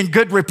be in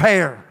good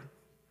repair.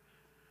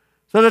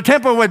 So the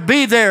temple would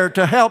be there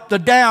to help the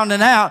down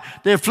and out,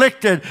 the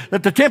afflicted,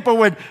 that the temple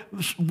would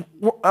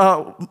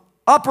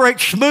operate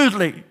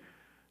smoothly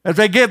as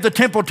they give the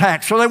temple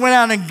tax. So they went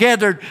out and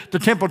gathered the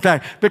temple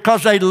tax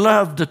because they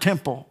loved the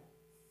temple.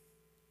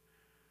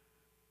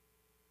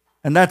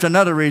 And that's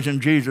another reason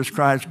Jesus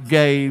Christ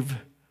gave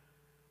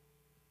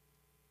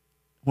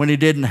when he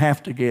didn't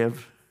have to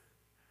give,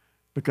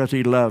 because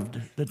he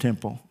loved the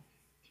temple.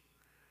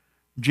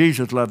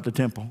 Jesus loved the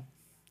temple.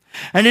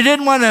 And he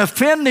didn't want to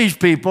offend these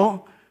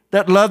people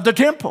that loved the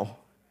temple.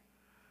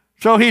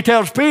 So he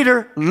tells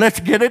Peter, let's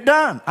get it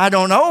done. I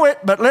don't know it,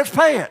 but let's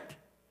pay it.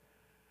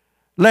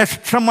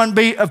 Lest someone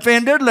be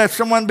offended, lest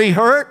someone be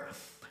hurt,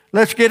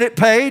 let's get it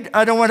paid.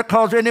 I don't want to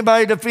cause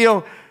anybody to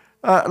feel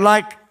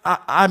like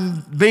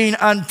I'm being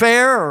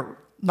unfair or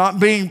not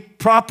being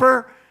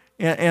proper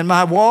in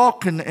my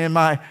walk and in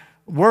my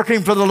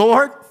working for the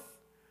Lord.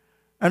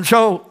 And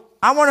so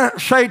I want to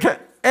say to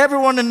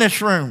everyone in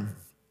this room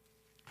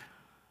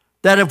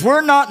that if we're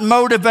not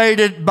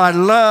motivated by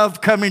love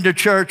coming to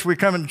church, we're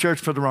coming to church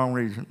for the wrong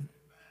reason.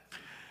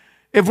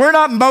 If we're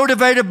not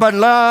motivated by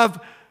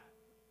love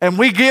and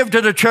we give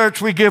to the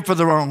church, we give for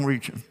the wrong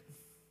reason.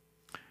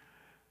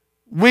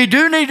 We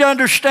do need to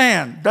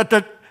understand that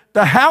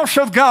the house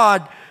of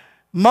God,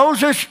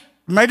 Moses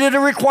made it a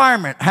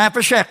requirement, half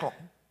a shekel.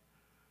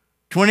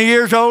 20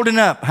 years old and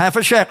up, half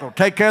a shekel.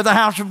 Take care of the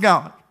house of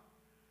God.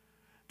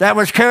 That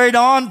was carried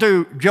on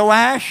through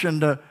Joash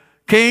and the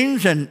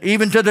kings and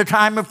even to the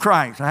time of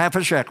Christ, a half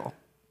a shekel.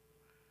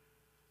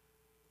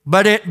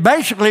 But it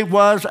basically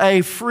was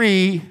a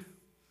free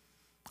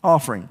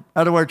offering. In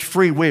other words,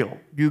 free will.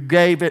 You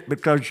gave it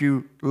because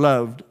you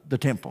loved the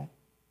temple.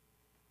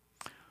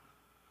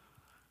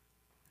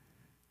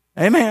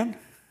 Amen.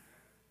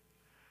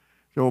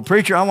 So,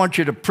 preacher, I want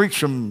you to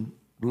preach some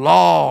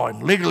law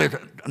and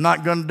legalism. I'm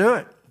not going to do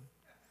it.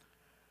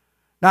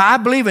 Now, I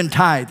believe in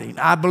tithing.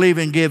 I believe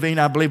in giving.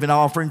 I believe in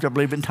offerings. I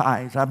believe in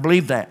tithes. I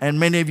believe that. And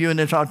many of you in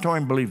this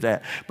auditorium believe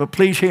that. But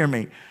please hear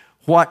me.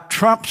 What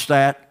trumps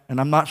that, and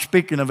I'm not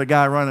speaking of a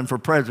guy running for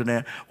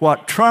president,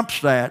 what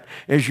trumps that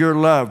is your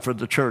love for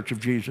the church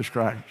of Jesus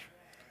Christ.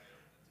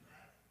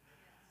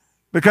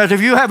 Because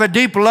if you have a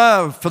deep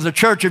love for the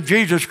church of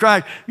Jesus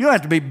Christ, you don't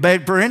have to be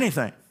begged for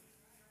anything.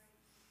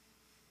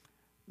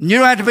 You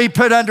don't have to be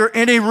put under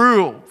any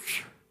rules.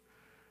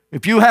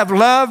 If you have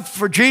love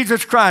for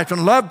Jesus Christ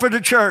and love for the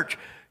church,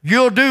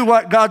 you'll do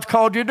what God's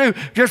called you to do.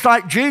 Just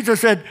like Jesus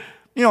said,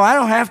 you know, I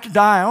don't have to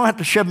die. I don't have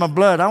to shed my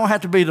blood. I don't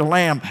have to be the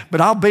lamb, but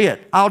I'll be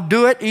it. I'll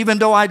do it even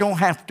though I don't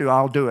have to.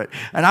 I'll do it.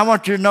 And I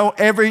want you to know,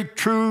 every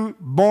true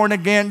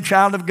born-again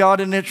child of God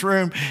in this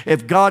room,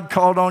 if God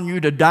called on you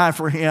to die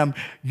for him,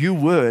 you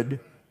would.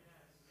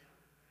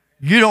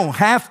 You don't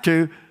have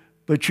to,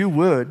 but you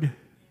would.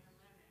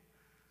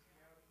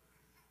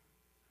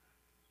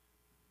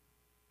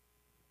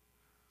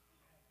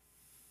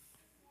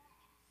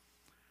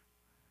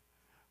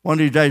 One of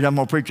these days I'm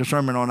going to preach a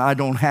sermon on I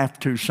don't have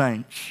to,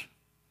 saints.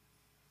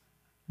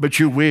 But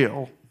you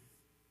will.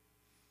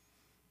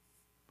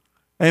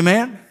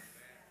 Amen?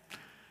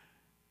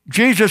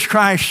 Jesus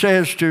Christ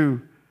says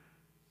to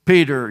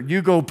Peter,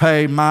 you go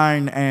pay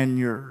mine and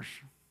yours.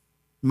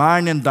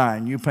 Mine and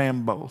thine, you pay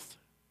them both.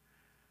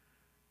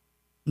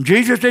 And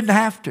Jesus didn't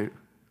have to.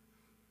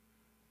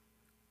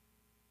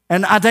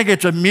 And I think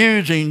it's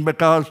amusing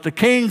because the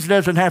king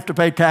doesn't have to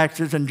pay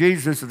taxes and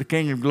Jesus is the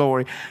King of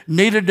glory.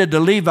 Neither did the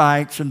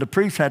Levites and the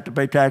priests have to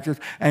pay taxes,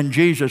 and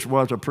Jesus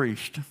was a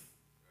priest.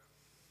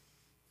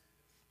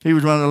 He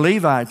was one of the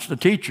Levites, the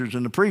teachers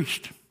and the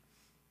priest,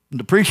 and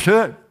the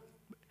priesthood.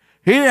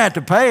 He didn't have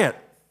to pay it.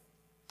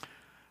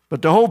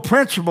 But the whole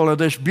principle of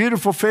this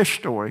beautiful fish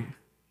story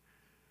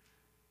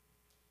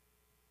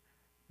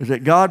is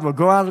that God will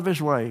go out of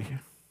his way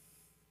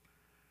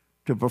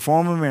to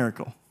perform a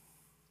miracle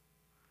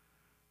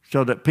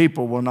so that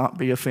people will not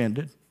be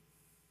offended,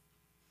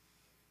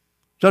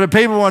 so that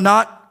people will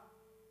not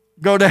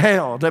go to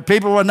hell, that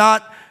people will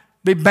not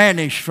be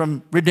banished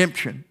from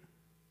redemption.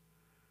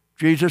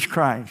 Jesus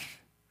Christ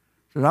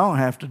said, I don't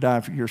have to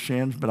die for your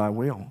sins, but I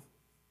will.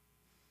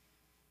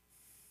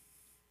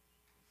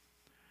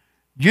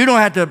 You don't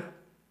have to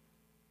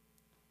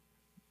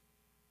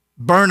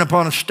burn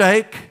upon a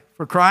stake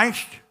for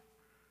Christ,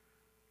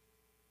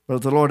 but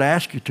if the Lord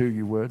asked you to,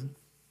 you would.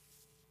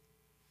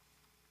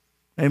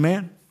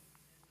 Amen?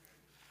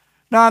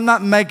 Now, I'm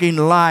not making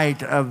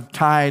light of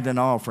tithe and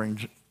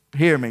offerings.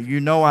 Hear me.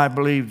 You know I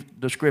believe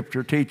the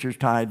Scripture teaches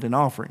tithe and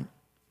offering.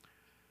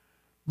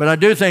 But I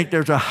do think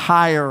there's a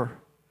higher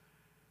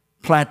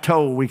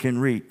plateau we can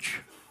reach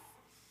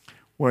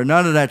where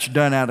none of that's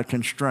done out of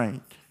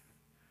constraint.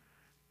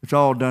 It's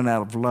all done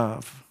out of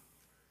love.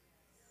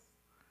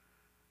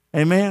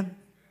 Amen?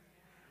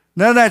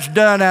 None of that's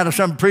done out of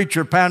some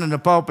preacher pounding the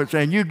pulpit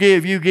saying, you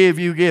give, you give,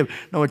 you give.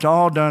 No, it's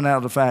all done out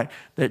of the fact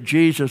that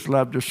Jesus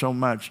loved us so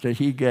much that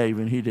he gave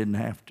and he didn't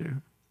have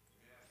to.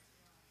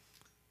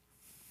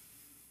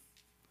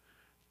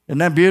 Isn't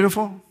that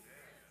beautiful?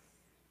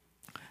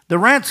 The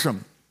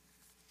ransom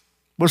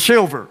was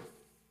silver.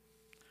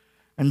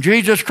 And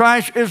Jesus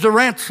Christ is the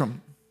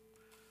ransom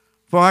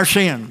for our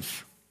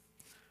sins.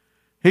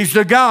 He's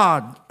the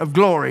God of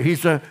glory.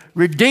 He's the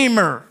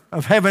Redeemer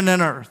of heaven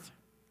and earth.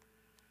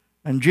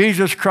 And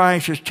Jesus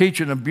Christ is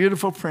teaching a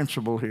beautiful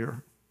principle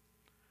here.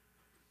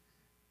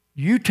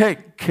 You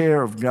take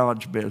care of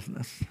God's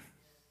business,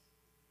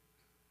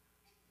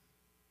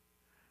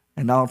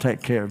 and I'll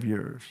take care of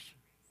yours.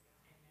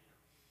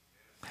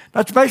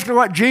 That's basically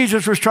what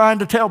Jesus was trying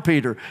to tell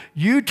Peter.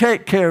 You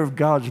take care of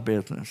God's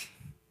business,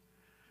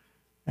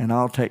 and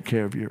I'll take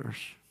care of yours.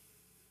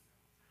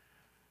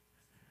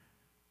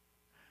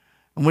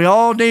 And we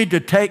all need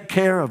to take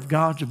care of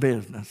God's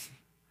business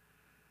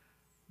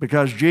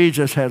because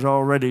Jesus has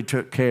already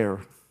took care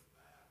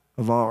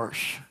of ours.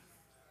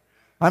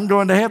 I'm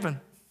going to heaven.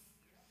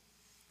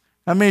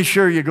 How many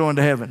sure you're going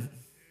to heaven?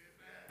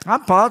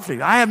 I'm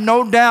positive. I have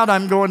no doubt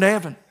I'm going to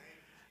heaven.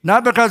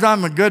 Not because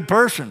I'm a good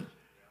person.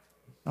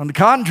 On the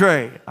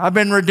contrary, I've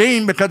been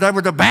redeemed because I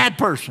was a bad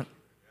person.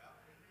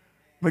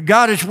 But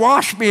God has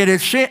washed me in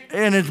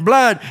his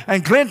blood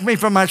and cleansed me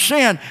from my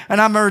sin,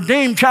 and I'm a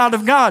redeemed child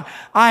of God.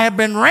 I have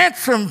been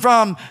ransomed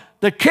from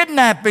the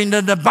kidnapping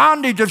and the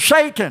bondage of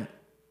Satan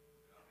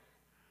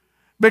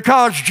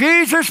because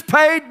Jesus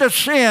paid the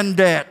sin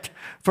debt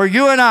for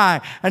you and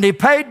I, and he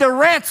paid the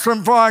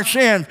ransom for our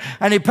sins,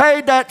 and he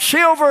paid that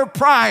silver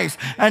price,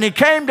 and he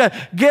came to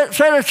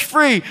set us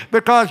free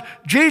because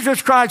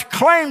Jesus Christ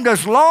claimed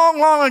us long,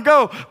 long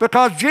ago,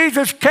 because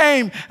Jesus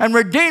came and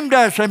redeemed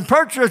us and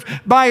purchased us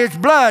by his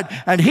blood,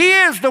 and he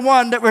is the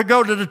one that will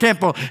go to the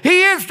temple.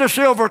 He is the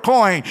silver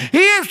coin. He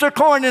is the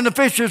coin in the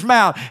fish's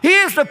mouth. He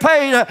is the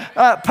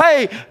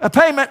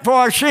payment for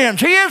our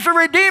sins. He is the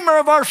redeemer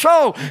of our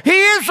soul. He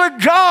is the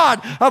God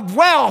of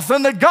wealth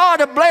and the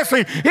God of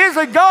blessing. He is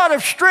the God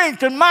of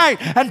strength and might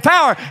and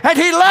power, and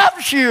he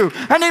loves you,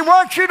 and he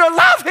wants you to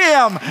love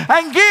him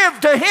and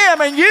give to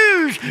him and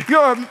use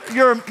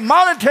your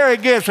monetary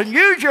gifts and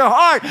use your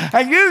heart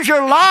and use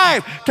your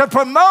life to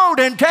promote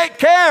and take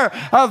care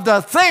of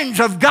the things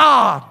of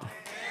God.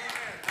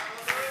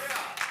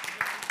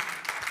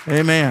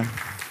 Amen.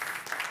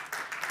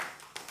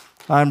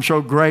 I'm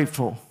so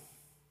grateful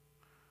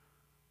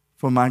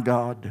for my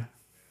God.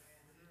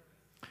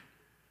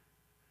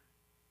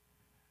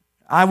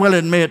 I will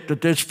admit that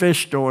this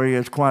fish story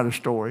is quite a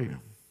story.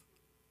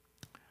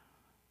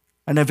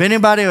 And if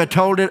anybody had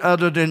told it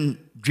other than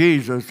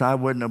Jesus, I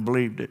wouldn't have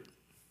believed it.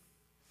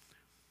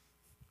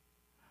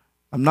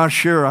 I'm not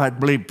sure I'd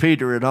believe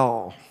Peter at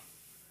all.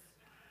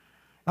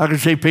 I could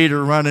see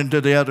Peter running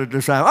to the other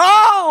disciple.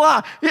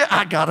 Oh, yeah,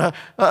 I got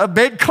a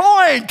big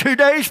coin, 2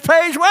 days'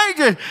 pay's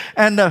wages.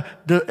 And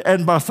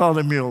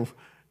Bartholomew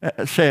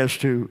says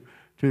to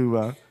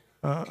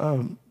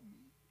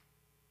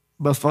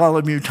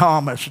Bartholomew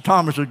Thomas.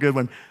 Thomas is a good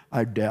one.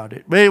 I doubt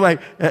it. But anyway,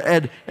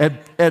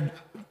 and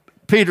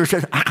Peter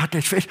says, I got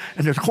this fish,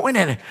 and there's a coin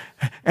in it.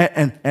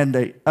 And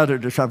the other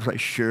disciples say,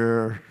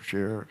 sure.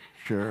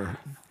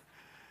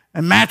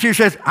 And Matthew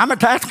says, I'm a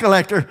tax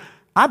collector.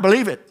 I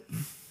believe it.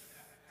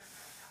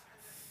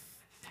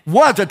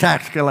 Was a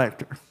tax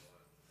collector.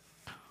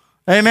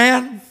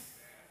 Amen?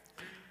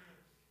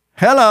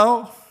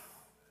 Hello.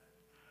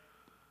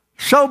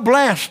 So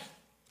blessed.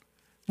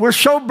 We're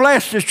so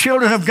blessed as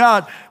children of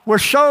God. We're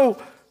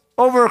so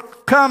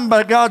overcome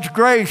by God's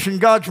grace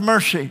and God's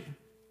mercy.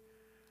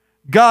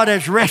 God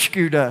has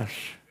rescued us.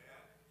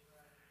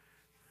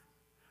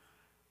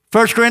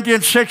 1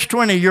 Corinthians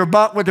 6:20, you're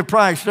bought with a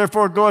price.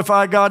 Therefore,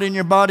 glorify God in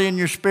your body and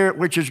your spirit,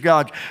 which is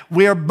God's.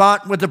 We are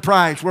bought with a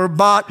price. We're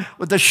bought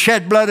with the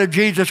shed blood of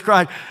Jesus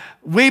Christ.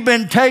 We've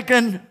been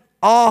taken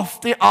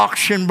off the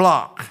auction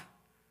block.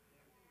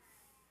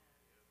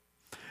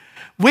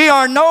 We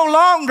are no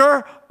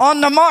longer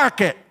on the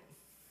market.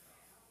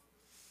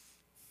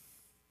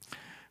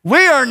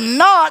 We are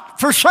not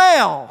for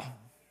sale.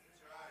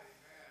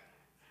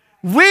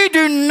 We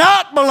do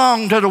not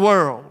belong to the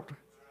world.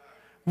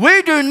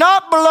 We do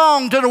not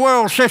belong to the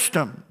world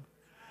system.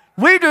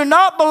 We do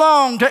not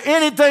belong to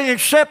anything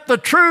except the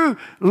true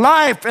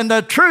life and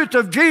the truth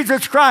of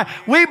Jesus Christ.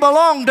 We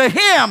belong to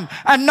Him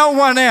and no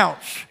one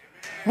else.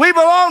 We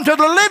belong to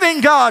the living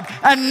God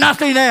and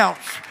nothing else.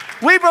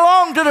 We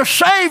belong to the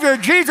Savior,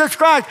 Jesus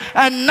Christ,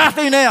 and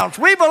nothing else.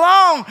 We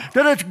belong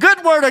to this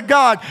good Word of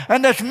God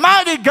and this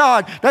mighty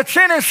God that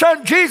sent His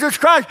Son, Jesus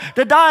Christ,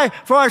 to die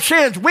for our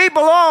sins. We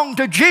belong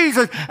to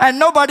Jesus and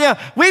nobody else.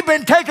 We've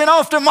been taken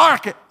off the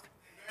market.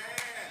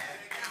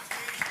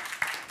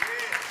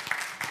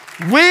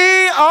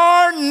 We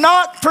are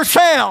not for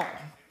sale.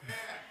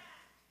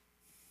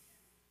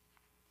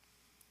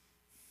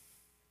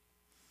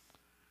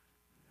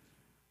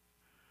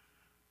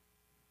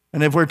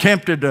 And if we're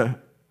tempted to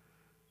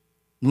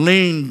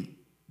lean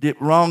the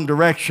wrong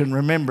direction,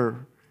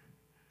 remember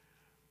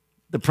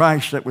the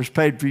price that was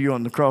paid for you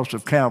on the cross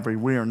of Calvary.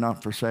 We are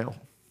not for sale.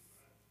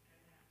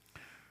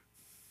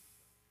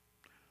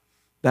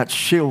 That's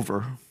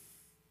silver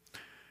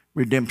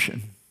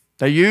redemption.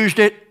 They used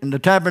it in the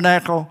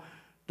tabernacle,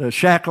 the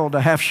shackle,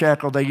 the half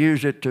shackle. They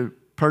used it to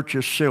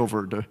purchase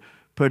silver to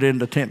put in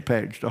the tent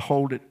pegs, to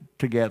hold it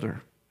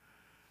together.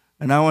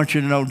 And I want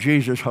you to know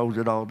Jesus holds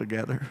it all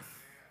together.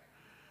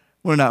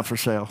 We're not for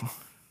sale.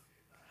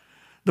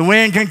 The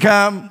wind can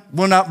come,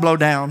 will not blow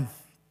down.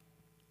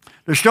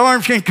 The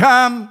storms can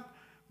come,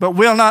 but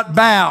will not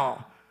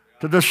bow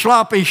to the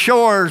sloppy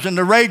shores and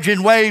the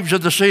raging waves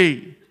of the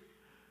sea.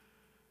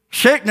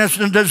 Sickness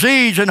and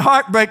disease and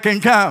heartbreak can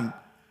come,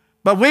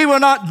 but we will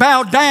not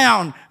bow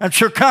down and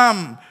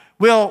succumb.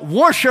 We'll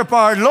worship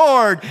our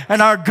Lord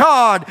and our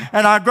God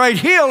and our great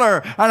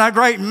healer and our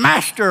great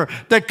master,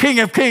 the King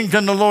of Kings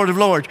and the Lord of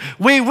Lords.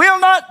 We will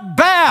not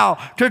bow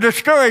to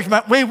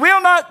discouragement. We will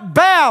not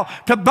bow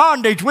to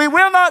bondage. We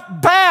will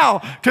not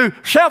bow to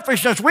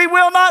selfishness. We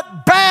will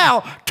not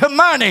bow to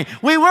money.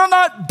 We will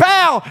not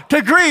bow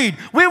to greed.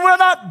 We will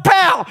not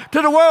bow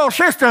to the world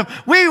system.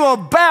 We will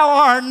bow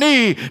our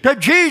knee to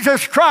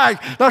Jesus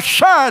Christ, the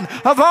Son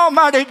of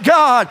Almighty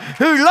God,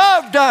 who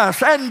loved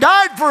us and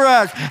died for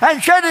us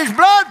and shed His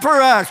blood for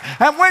us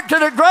and went to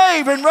the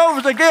grave and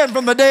rose again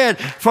from the dead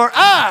for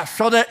us,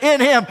 so that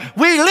in Him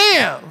we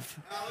live.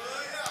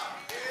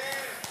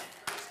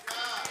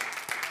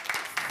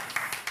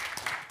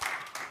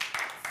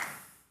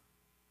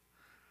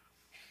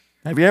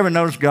 Have you ever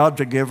noticed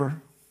God's a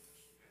giver?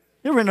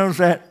 You ever notice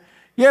that?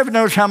 You ever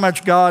notice how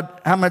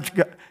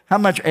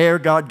much air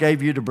God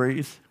gave you to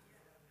breathe?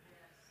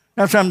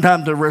 Now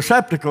sometimes the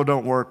receptacle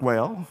don't work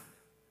well.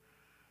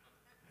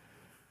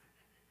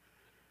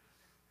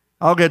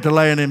 I'll get to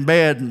laying in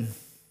bed, and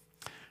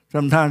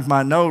sometimes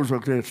my nose will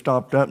get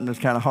stopped up, and it's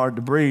kind of hard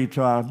to breathe,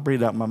 so I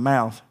breathe out my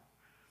mouth.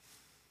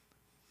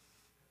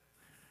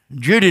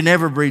 Judy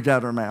never breathes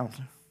out her mouth.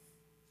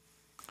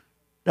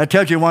 That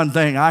tells you one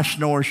thing: I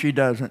snore, she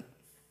doesn't.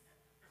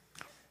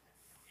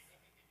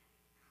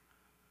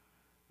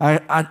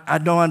 I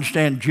don't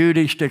understand.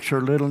 Judy sticks her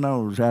little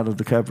nose out of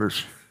the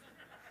covers.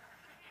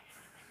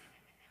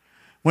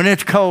 When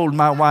it's cold,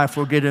 my wife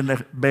will get in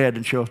the bed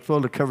and she'll pull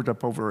the covers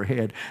up over her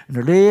head, and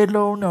her little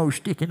old nose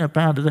sticking up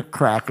out of the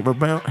crack of her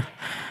belt,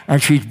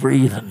 and she's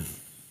breathing.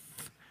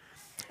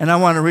 And I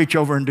want to reach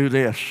over and do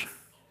this.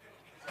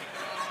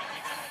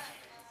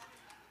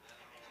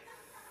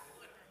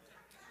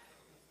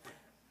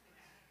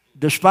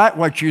 Despite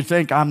what you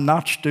think, I'm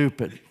not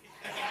stupid.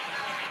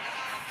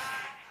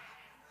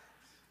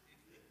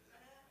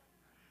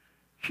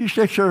 She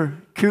sticks her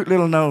cute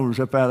little nose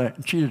up out of it,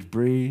 and she just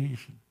breathes.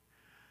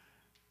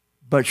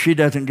 But she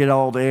doesn't get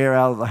all the air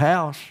out of the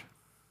house.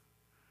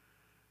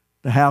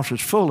 The house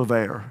is full of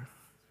air.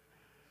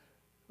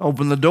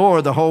 Open the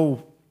door, the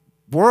whole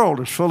world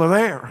is full of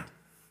air.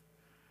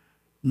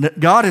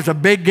 God is a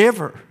big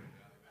giver.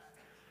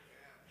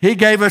 He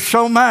gave us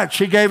so much.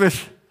 He gave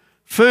us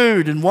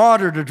food and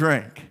water to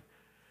drink.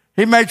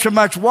 He made so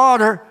much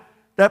water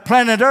that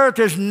planet Earth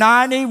is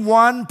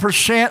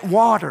 91%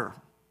 water.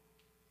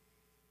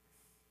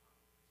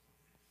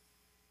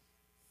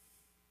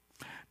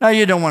 Now,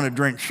 you don't want to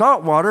drink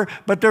salt water,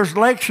 but there's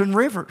lakes and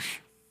rivers.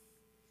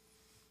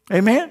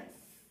 Amen?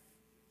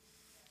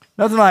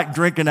 Nothing like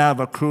drinking out of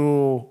a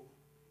cool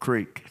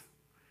creek.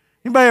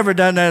 Anybody ever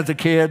done that as a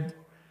kid?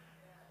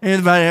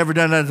 Anybody ever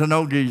done that as an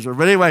old geezer?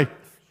 But anyway,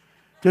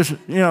 just,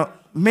 me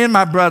and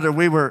my brother,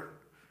 we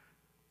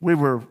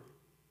were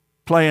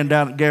playing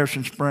down at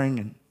Garrison Spring,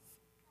 and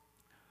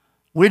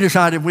we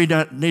decided we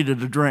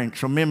needed a drink.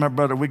 So me and my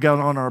brother, we got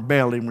on our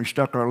belly, and we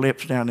stuck our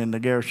lips down in the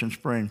Garrison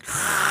Spring,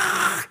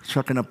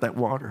 sucking up that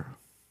water.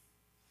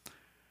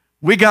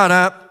 We got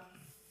up,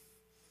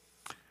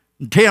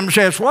 And Tim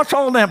says, what's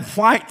all them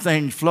white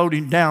things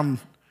floating down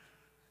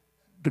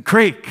the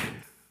creek?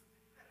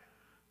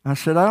 I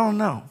said, I don't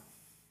know.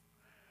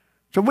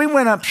 So we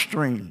went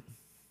upstream.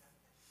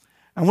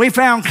 And we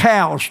found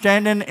cows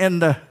standing in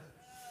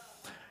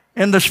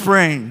the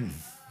spring,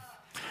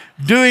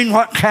 doing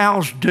what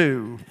cows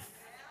do.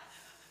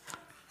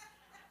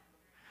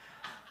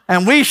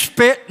 And we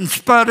spit and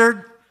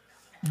sputtered,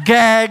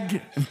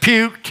 gagged and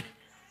puked.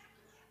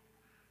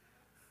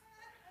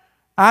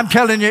 I'm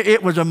telling you,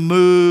 it was a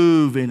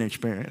moving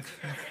experience.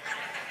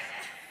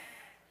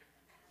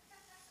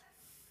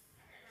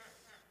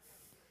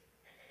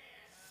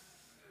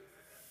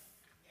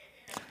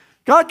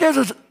 God gives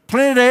us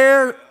plenty of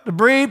air to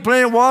breathe,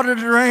 plenty of water to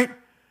drink.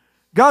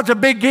 God's a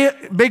big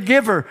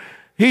giver.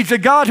 He's the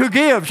God who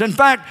gives. In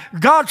fact,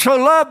 God so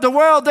loved the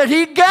world that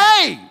He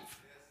gave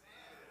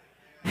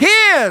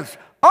His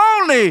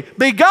only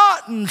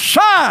begotten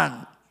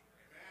Son,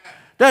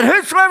 that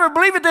whosoever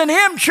believeth in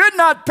Him should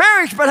not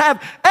perish but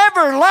have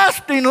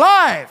everlasting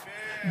life.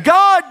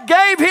 God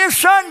gave His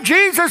Son,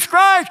 Jesus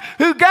Christ,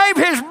 who gave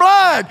His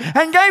blood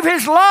and gave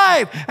His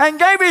life and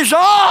gave His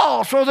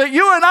all so that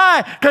you and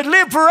I could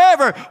live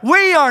forever.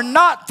 We are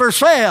not for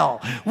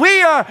sale.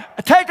 We are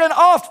taken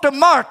off the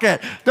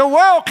market. The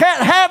world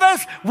can't have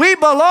us. We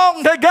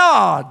belong to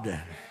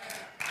God.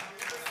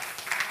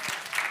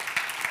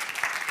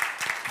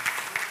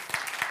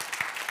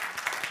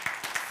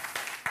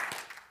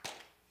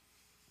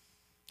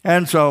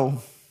 And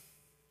so,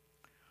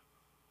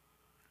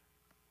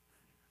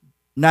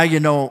 now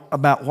you know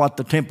about what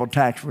the temple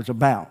tax was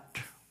about.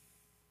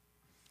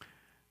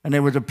 And it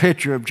was a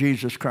picture of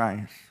Jesus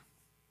Christ.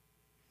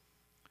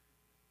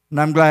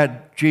 And I'm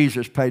glad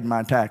Jesus paid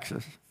my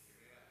taxes.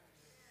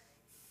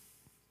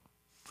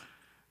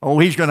 Oh,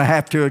 He's going to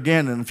have to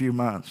again in a few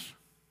months.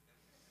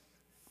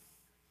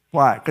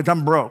 Why? Because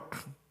I'm broke.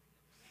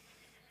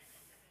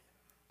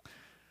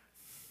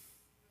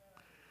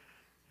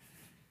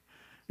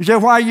 You say,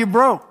 why are you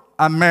broke?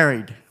 I'm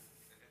married.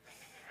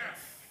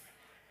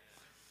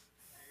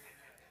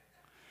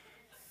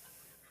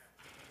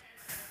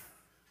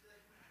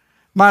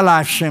 My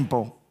life's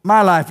simple.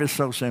 My life is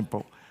so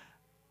simple.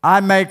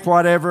 I make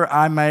whatever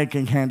I make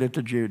and hand it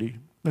to Judy.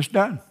 It's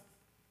done.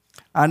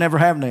 I never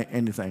have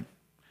anything.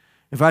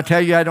 If I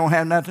tell you I don't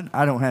have nothing,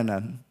 I don't have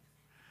nothing.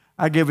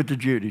 I give it to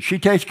Judy. She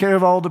takes care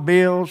of all the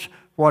bills.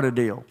 What a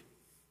deal.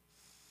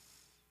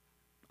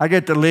 I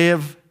get to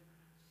live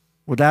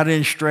without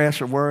any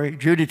stress or worry.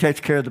 Judy takes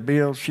care of the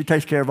bills. She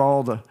takes care of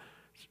all the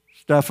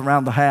stuff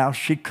around the house.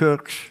 She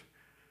cooks.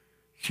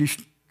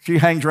 She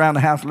hangs around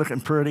the house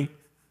looking pretty.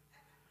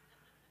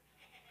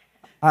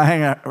 I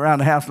hang around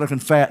the house looking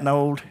fat and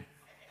old.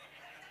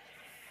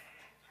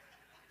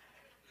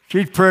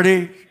 She's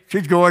pretty.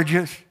 She's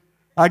gorgeous.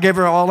 I give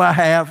her all I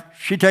have.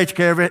 She takes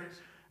care of it.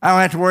 I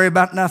don't have to worry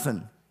about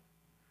nothing.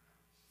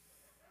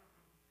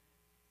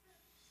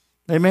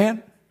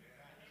 Amen?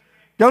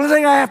 The only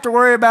thing I have to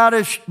worry about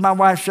is my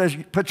wife says,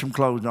 put some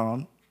clothes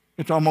on.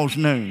 It's almost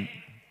noon.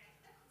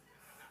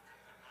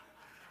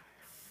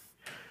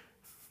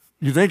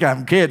 You think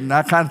I'm kidding.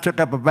 I kind of took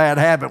up a bad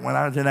habit when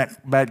I was in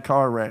that bad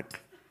car wreck.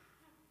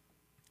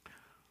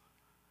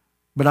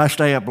 But I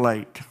stay up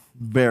late,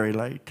 very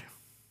late.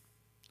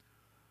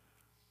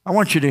 I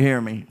want you to hear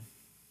me.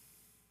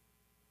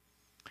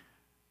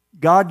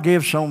 God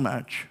gives so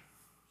much.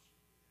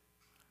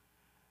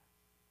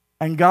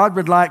 And God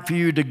would like for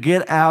you to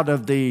get out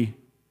of the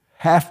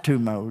have-to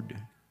mode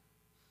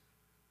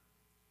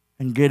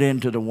and get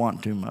into the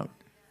want-to mode.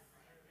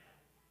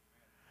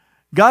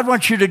 God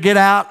wants you to get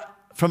out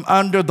from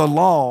under the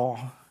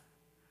law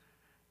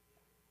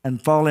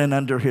and fall in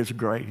under His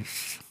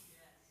grace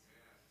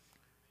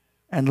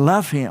and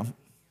love Him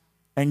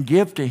and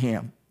give to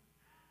Him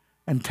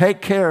and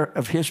take care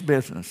of His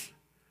business,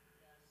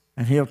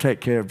 and He'll take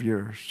care of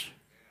yours.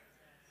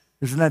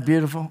 Isn't that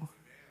beautiful?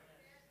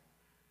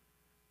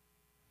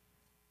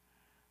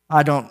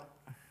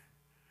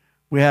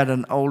 We had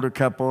an older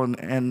couple,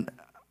 and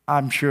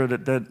I'm sure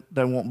that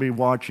they won't be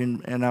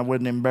watching, and I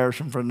wouldn't embarrass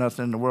them for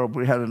nothing in the world.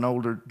 We had an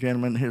older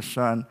gentleman, his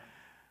son.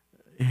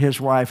 His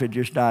wife had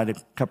just died a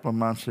couple of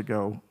months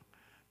ago.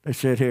 They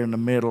sit here in the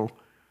middle,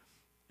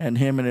 and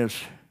him and his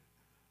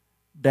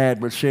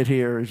dad would sit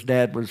here. His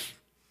dad was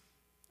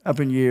up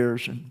in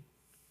years, and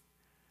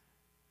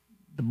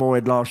the boy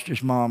had lost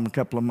his mom a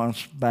couple of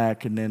months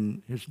back, and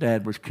then his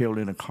dad was killed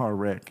in a car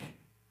wreck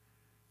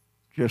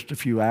just a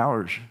few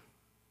hours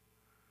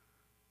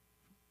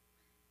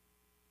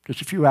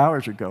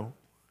ago.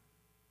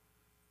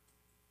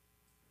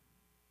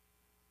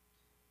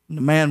 And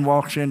the man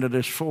walks into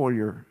this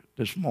foyer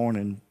this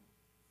morning,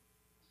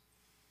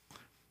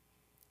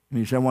 and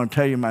he said, I want to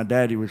tell you my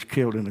daddy was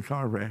killed in a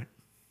car wreck. It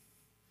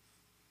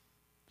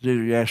was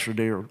either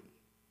yesterday or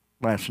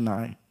last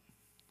night.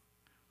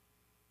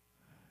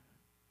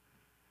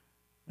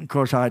 And of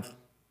course, I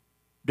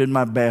did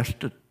my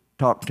best to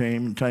talk to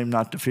him and tell him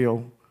not to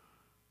feel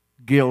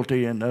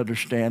guilty and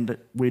understand that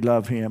we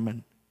love him,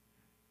 and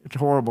it's a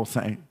horrible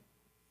thing.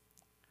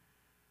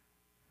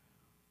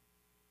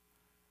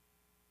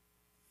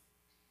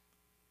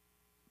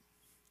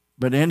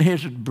 But in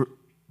his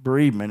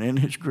bereavement, in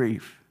his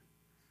grief,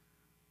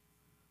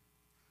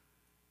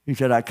 he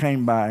said, I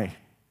came by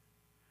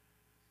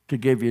to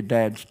give you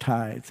Dad's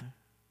tithe.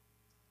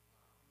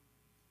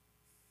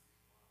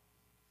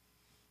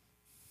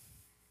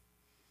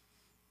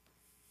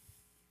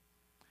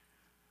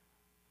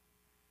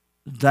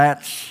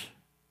 That's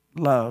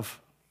love.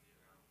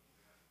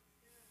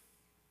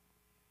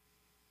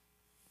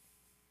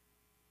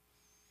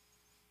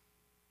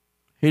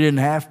 He didn't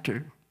have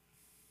to,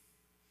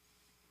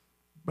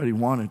 but he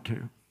wanted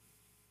to.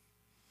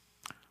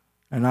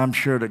 And I'm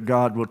sure that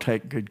God will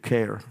take good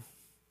care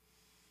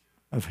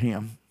of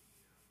him.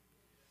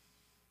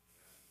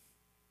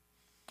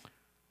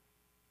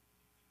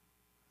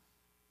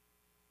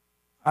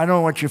 I don't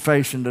know what you're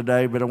facing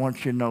today, but I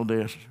want you to know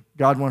this.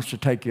 God wants to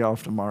take you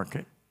off the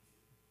market.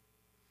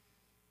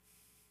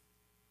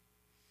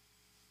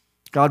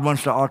 God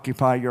wants to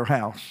occupy your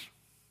house.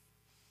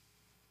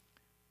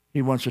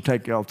 He wants to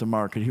take you off the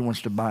market. He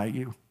wants to buy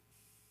you.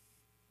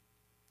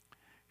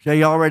 Say,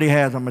 he already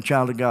has. I'm a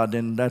child of God.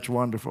 Then that's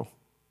wonderful.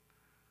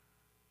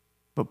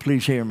 But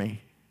please hear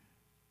me.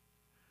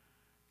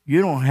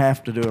 You don't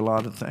have to do a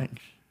lot of things.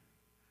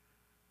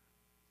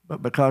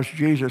 But because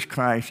Jesus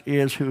Christ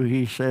is who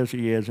he says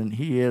he is, and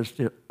he is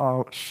the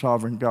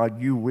all-sovereign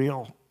God, you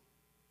will.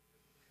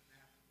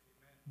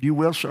 You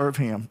will serve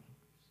him.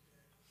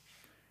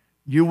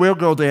 You will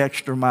go the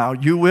extra mile.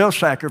 You will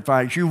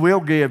sacrifice. You will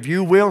give.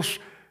 You will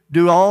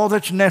do all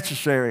that's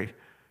necessary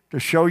to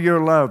show your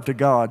love to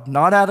God,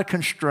 not out of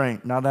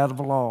constraint, not out of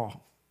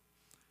law,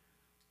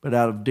 but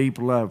out of deep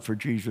love for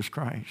Jesus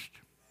Christ.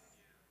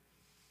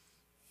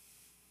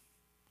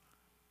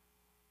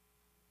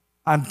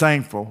 I'm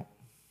thankful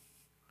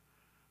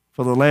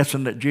for the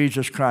lesson that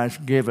Jesus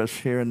Christ gave us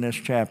here in this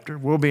chapter.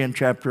 We'll be in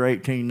chapter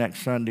 18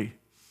 next Sunday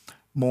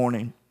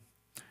morning.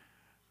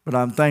 But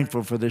I'm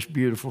thankful for this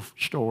beautiful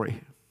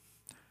story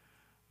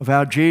of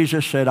how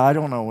Jesus said, I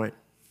don't know it,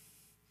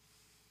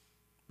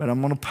 but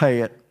I'm going to pay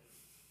it.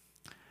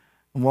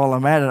 And while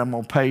I'm at it, I'm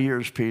going to pay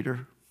yours,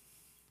 Peter.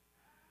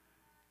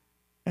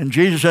 And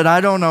Jesus said,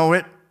 I don't know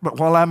it, but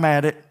while I'm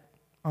at it,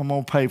 I'm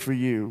going to pay for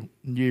you,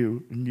 and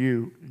you, and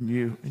you, and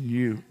you, and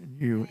you, and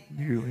you, and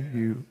you, and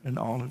you, and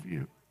all of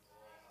you.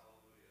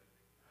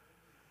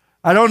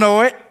 I don't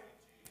know it.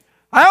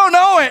 I don't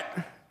know it.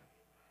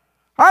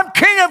 I'm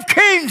King of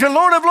Kings and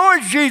Lord of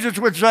Lords, Jesus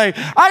would say.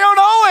 I don't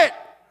know it.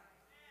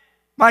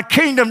 My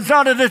kingdom's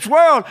not of this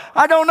world.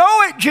 I don't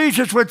know it,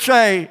 Jesus would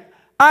say.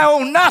 I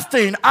owe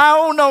nothing. I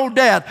owe no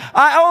debt.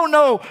 I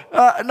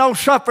owe no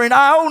suffering.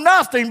 I owe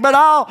nothing, but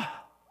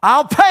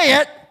I'll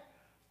pay it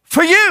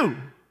for you.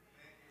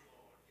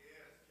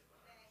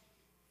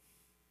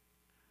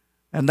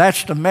 And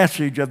that's the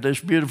message of this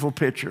beautiful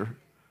picture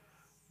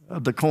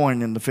of the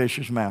coin in the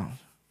fish's mouth.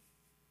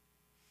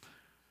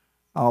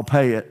 I'll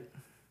pay it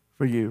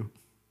for you.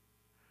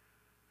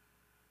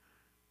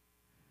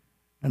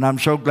 And I'm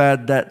so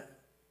glad that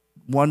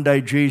one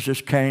day Jesus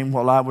came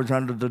while I was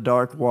under the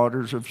dark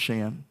waters of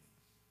sin.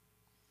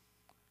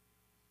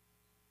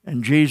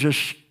 And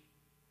Jesus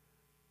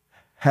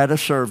had a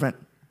servant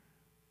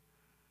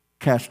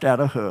cast out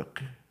a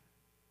hook.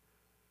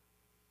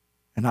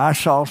 And I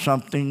saw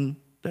something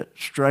that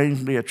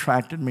strangely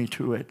attracted me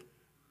to it.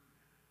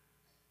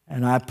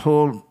 And I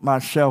pulled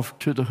myself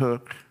to the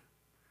hook.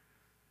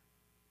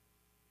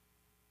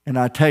 And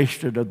I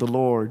tasted of the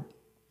Lord,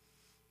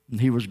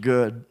 and he was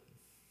good.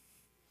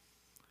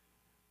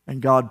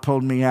 And God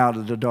pulled me out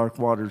of the dark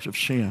waters of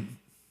sin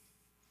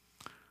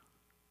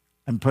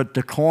and put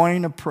the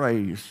coin of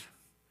praise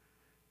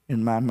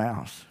in my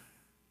mouth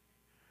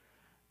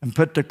and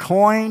put the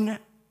coin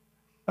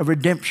of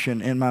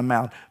redemption in my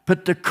mouth.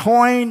 Put the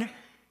coin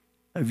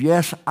of,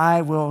 yes,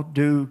 I will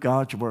do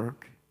God's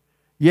work.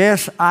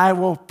 Yes, I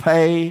will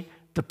pay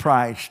the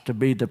price to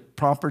be the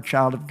proper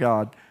child of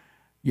God.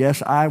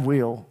 Yes, I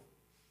will,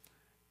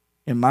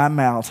 in my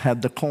mouth,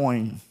 have the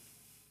coin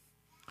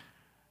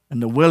and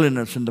the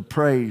willingness and the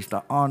praise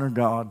to honor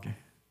God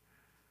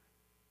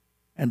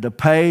and to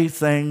pay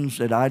things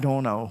that I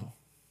don't owe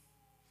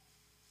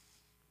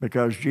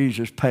because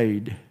Jesus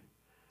paid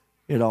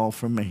it all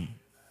for me.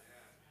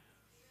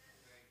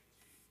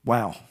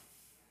 Wow.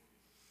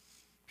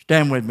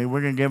 Stand with me.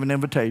 We're going to give an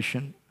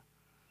invitation.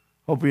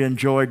 Hope you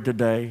enjoyed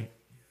today.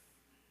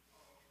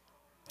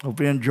 Hope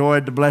you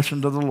enjoyed the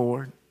blessings of the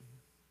Lord.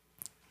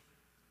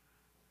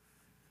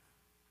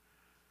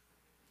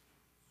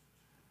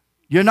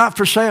 You're not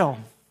for sale.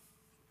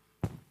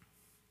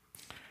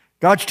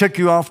 God's took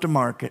you off the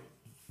market.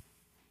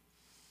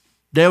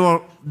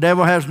 Devil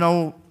has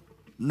no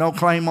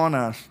claim on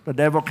us. The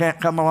devil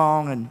can't come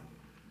along and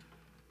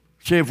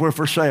see if we're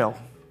for sale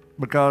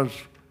because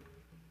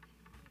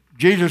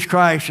Jesus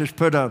Christ has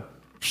put a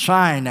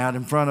sign out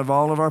in front of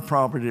all of our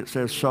property that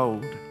says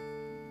sold.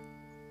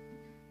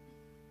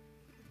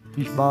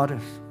 He's bought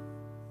us.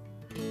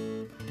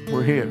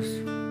 We're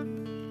his.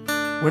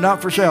 We're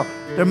not for sale.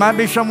 There might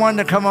be someone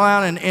that come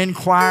around and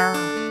inquire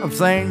of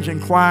things,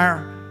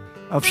 inquire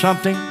of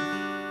something.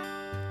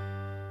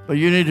 But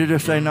you need to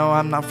just say, no,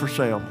 I'm not for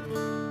sale.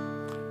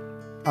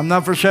 I'm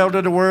not for sale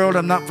to the world.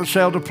 I'm not for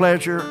sale to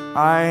pleasure.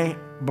 I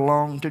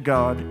belong to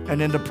God.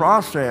 And in the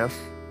process,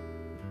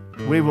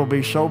 we will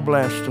be so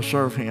blessed to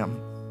serve Him.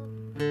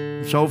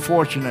 So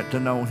fortunate to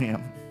know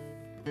Him.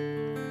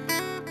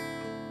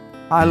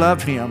 I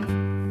love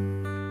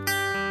Him.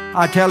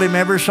 I tell Him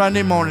every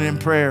Sunday morning in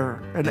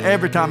prayer, and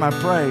every time I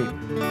pray,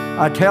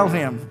 I tell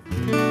Him,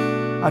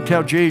 I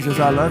tell Jesus,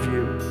 I love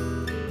you.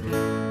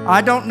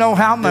 I don't know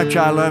how much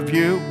I love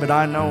you, but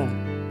I know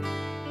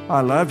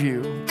I love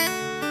you.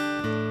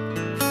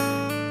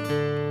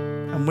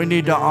 And we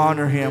need to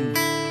honor Him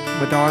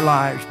with our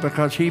lives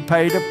because He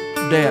paid a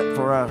debt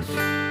for us.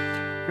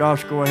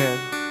 Josh, go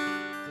ahead.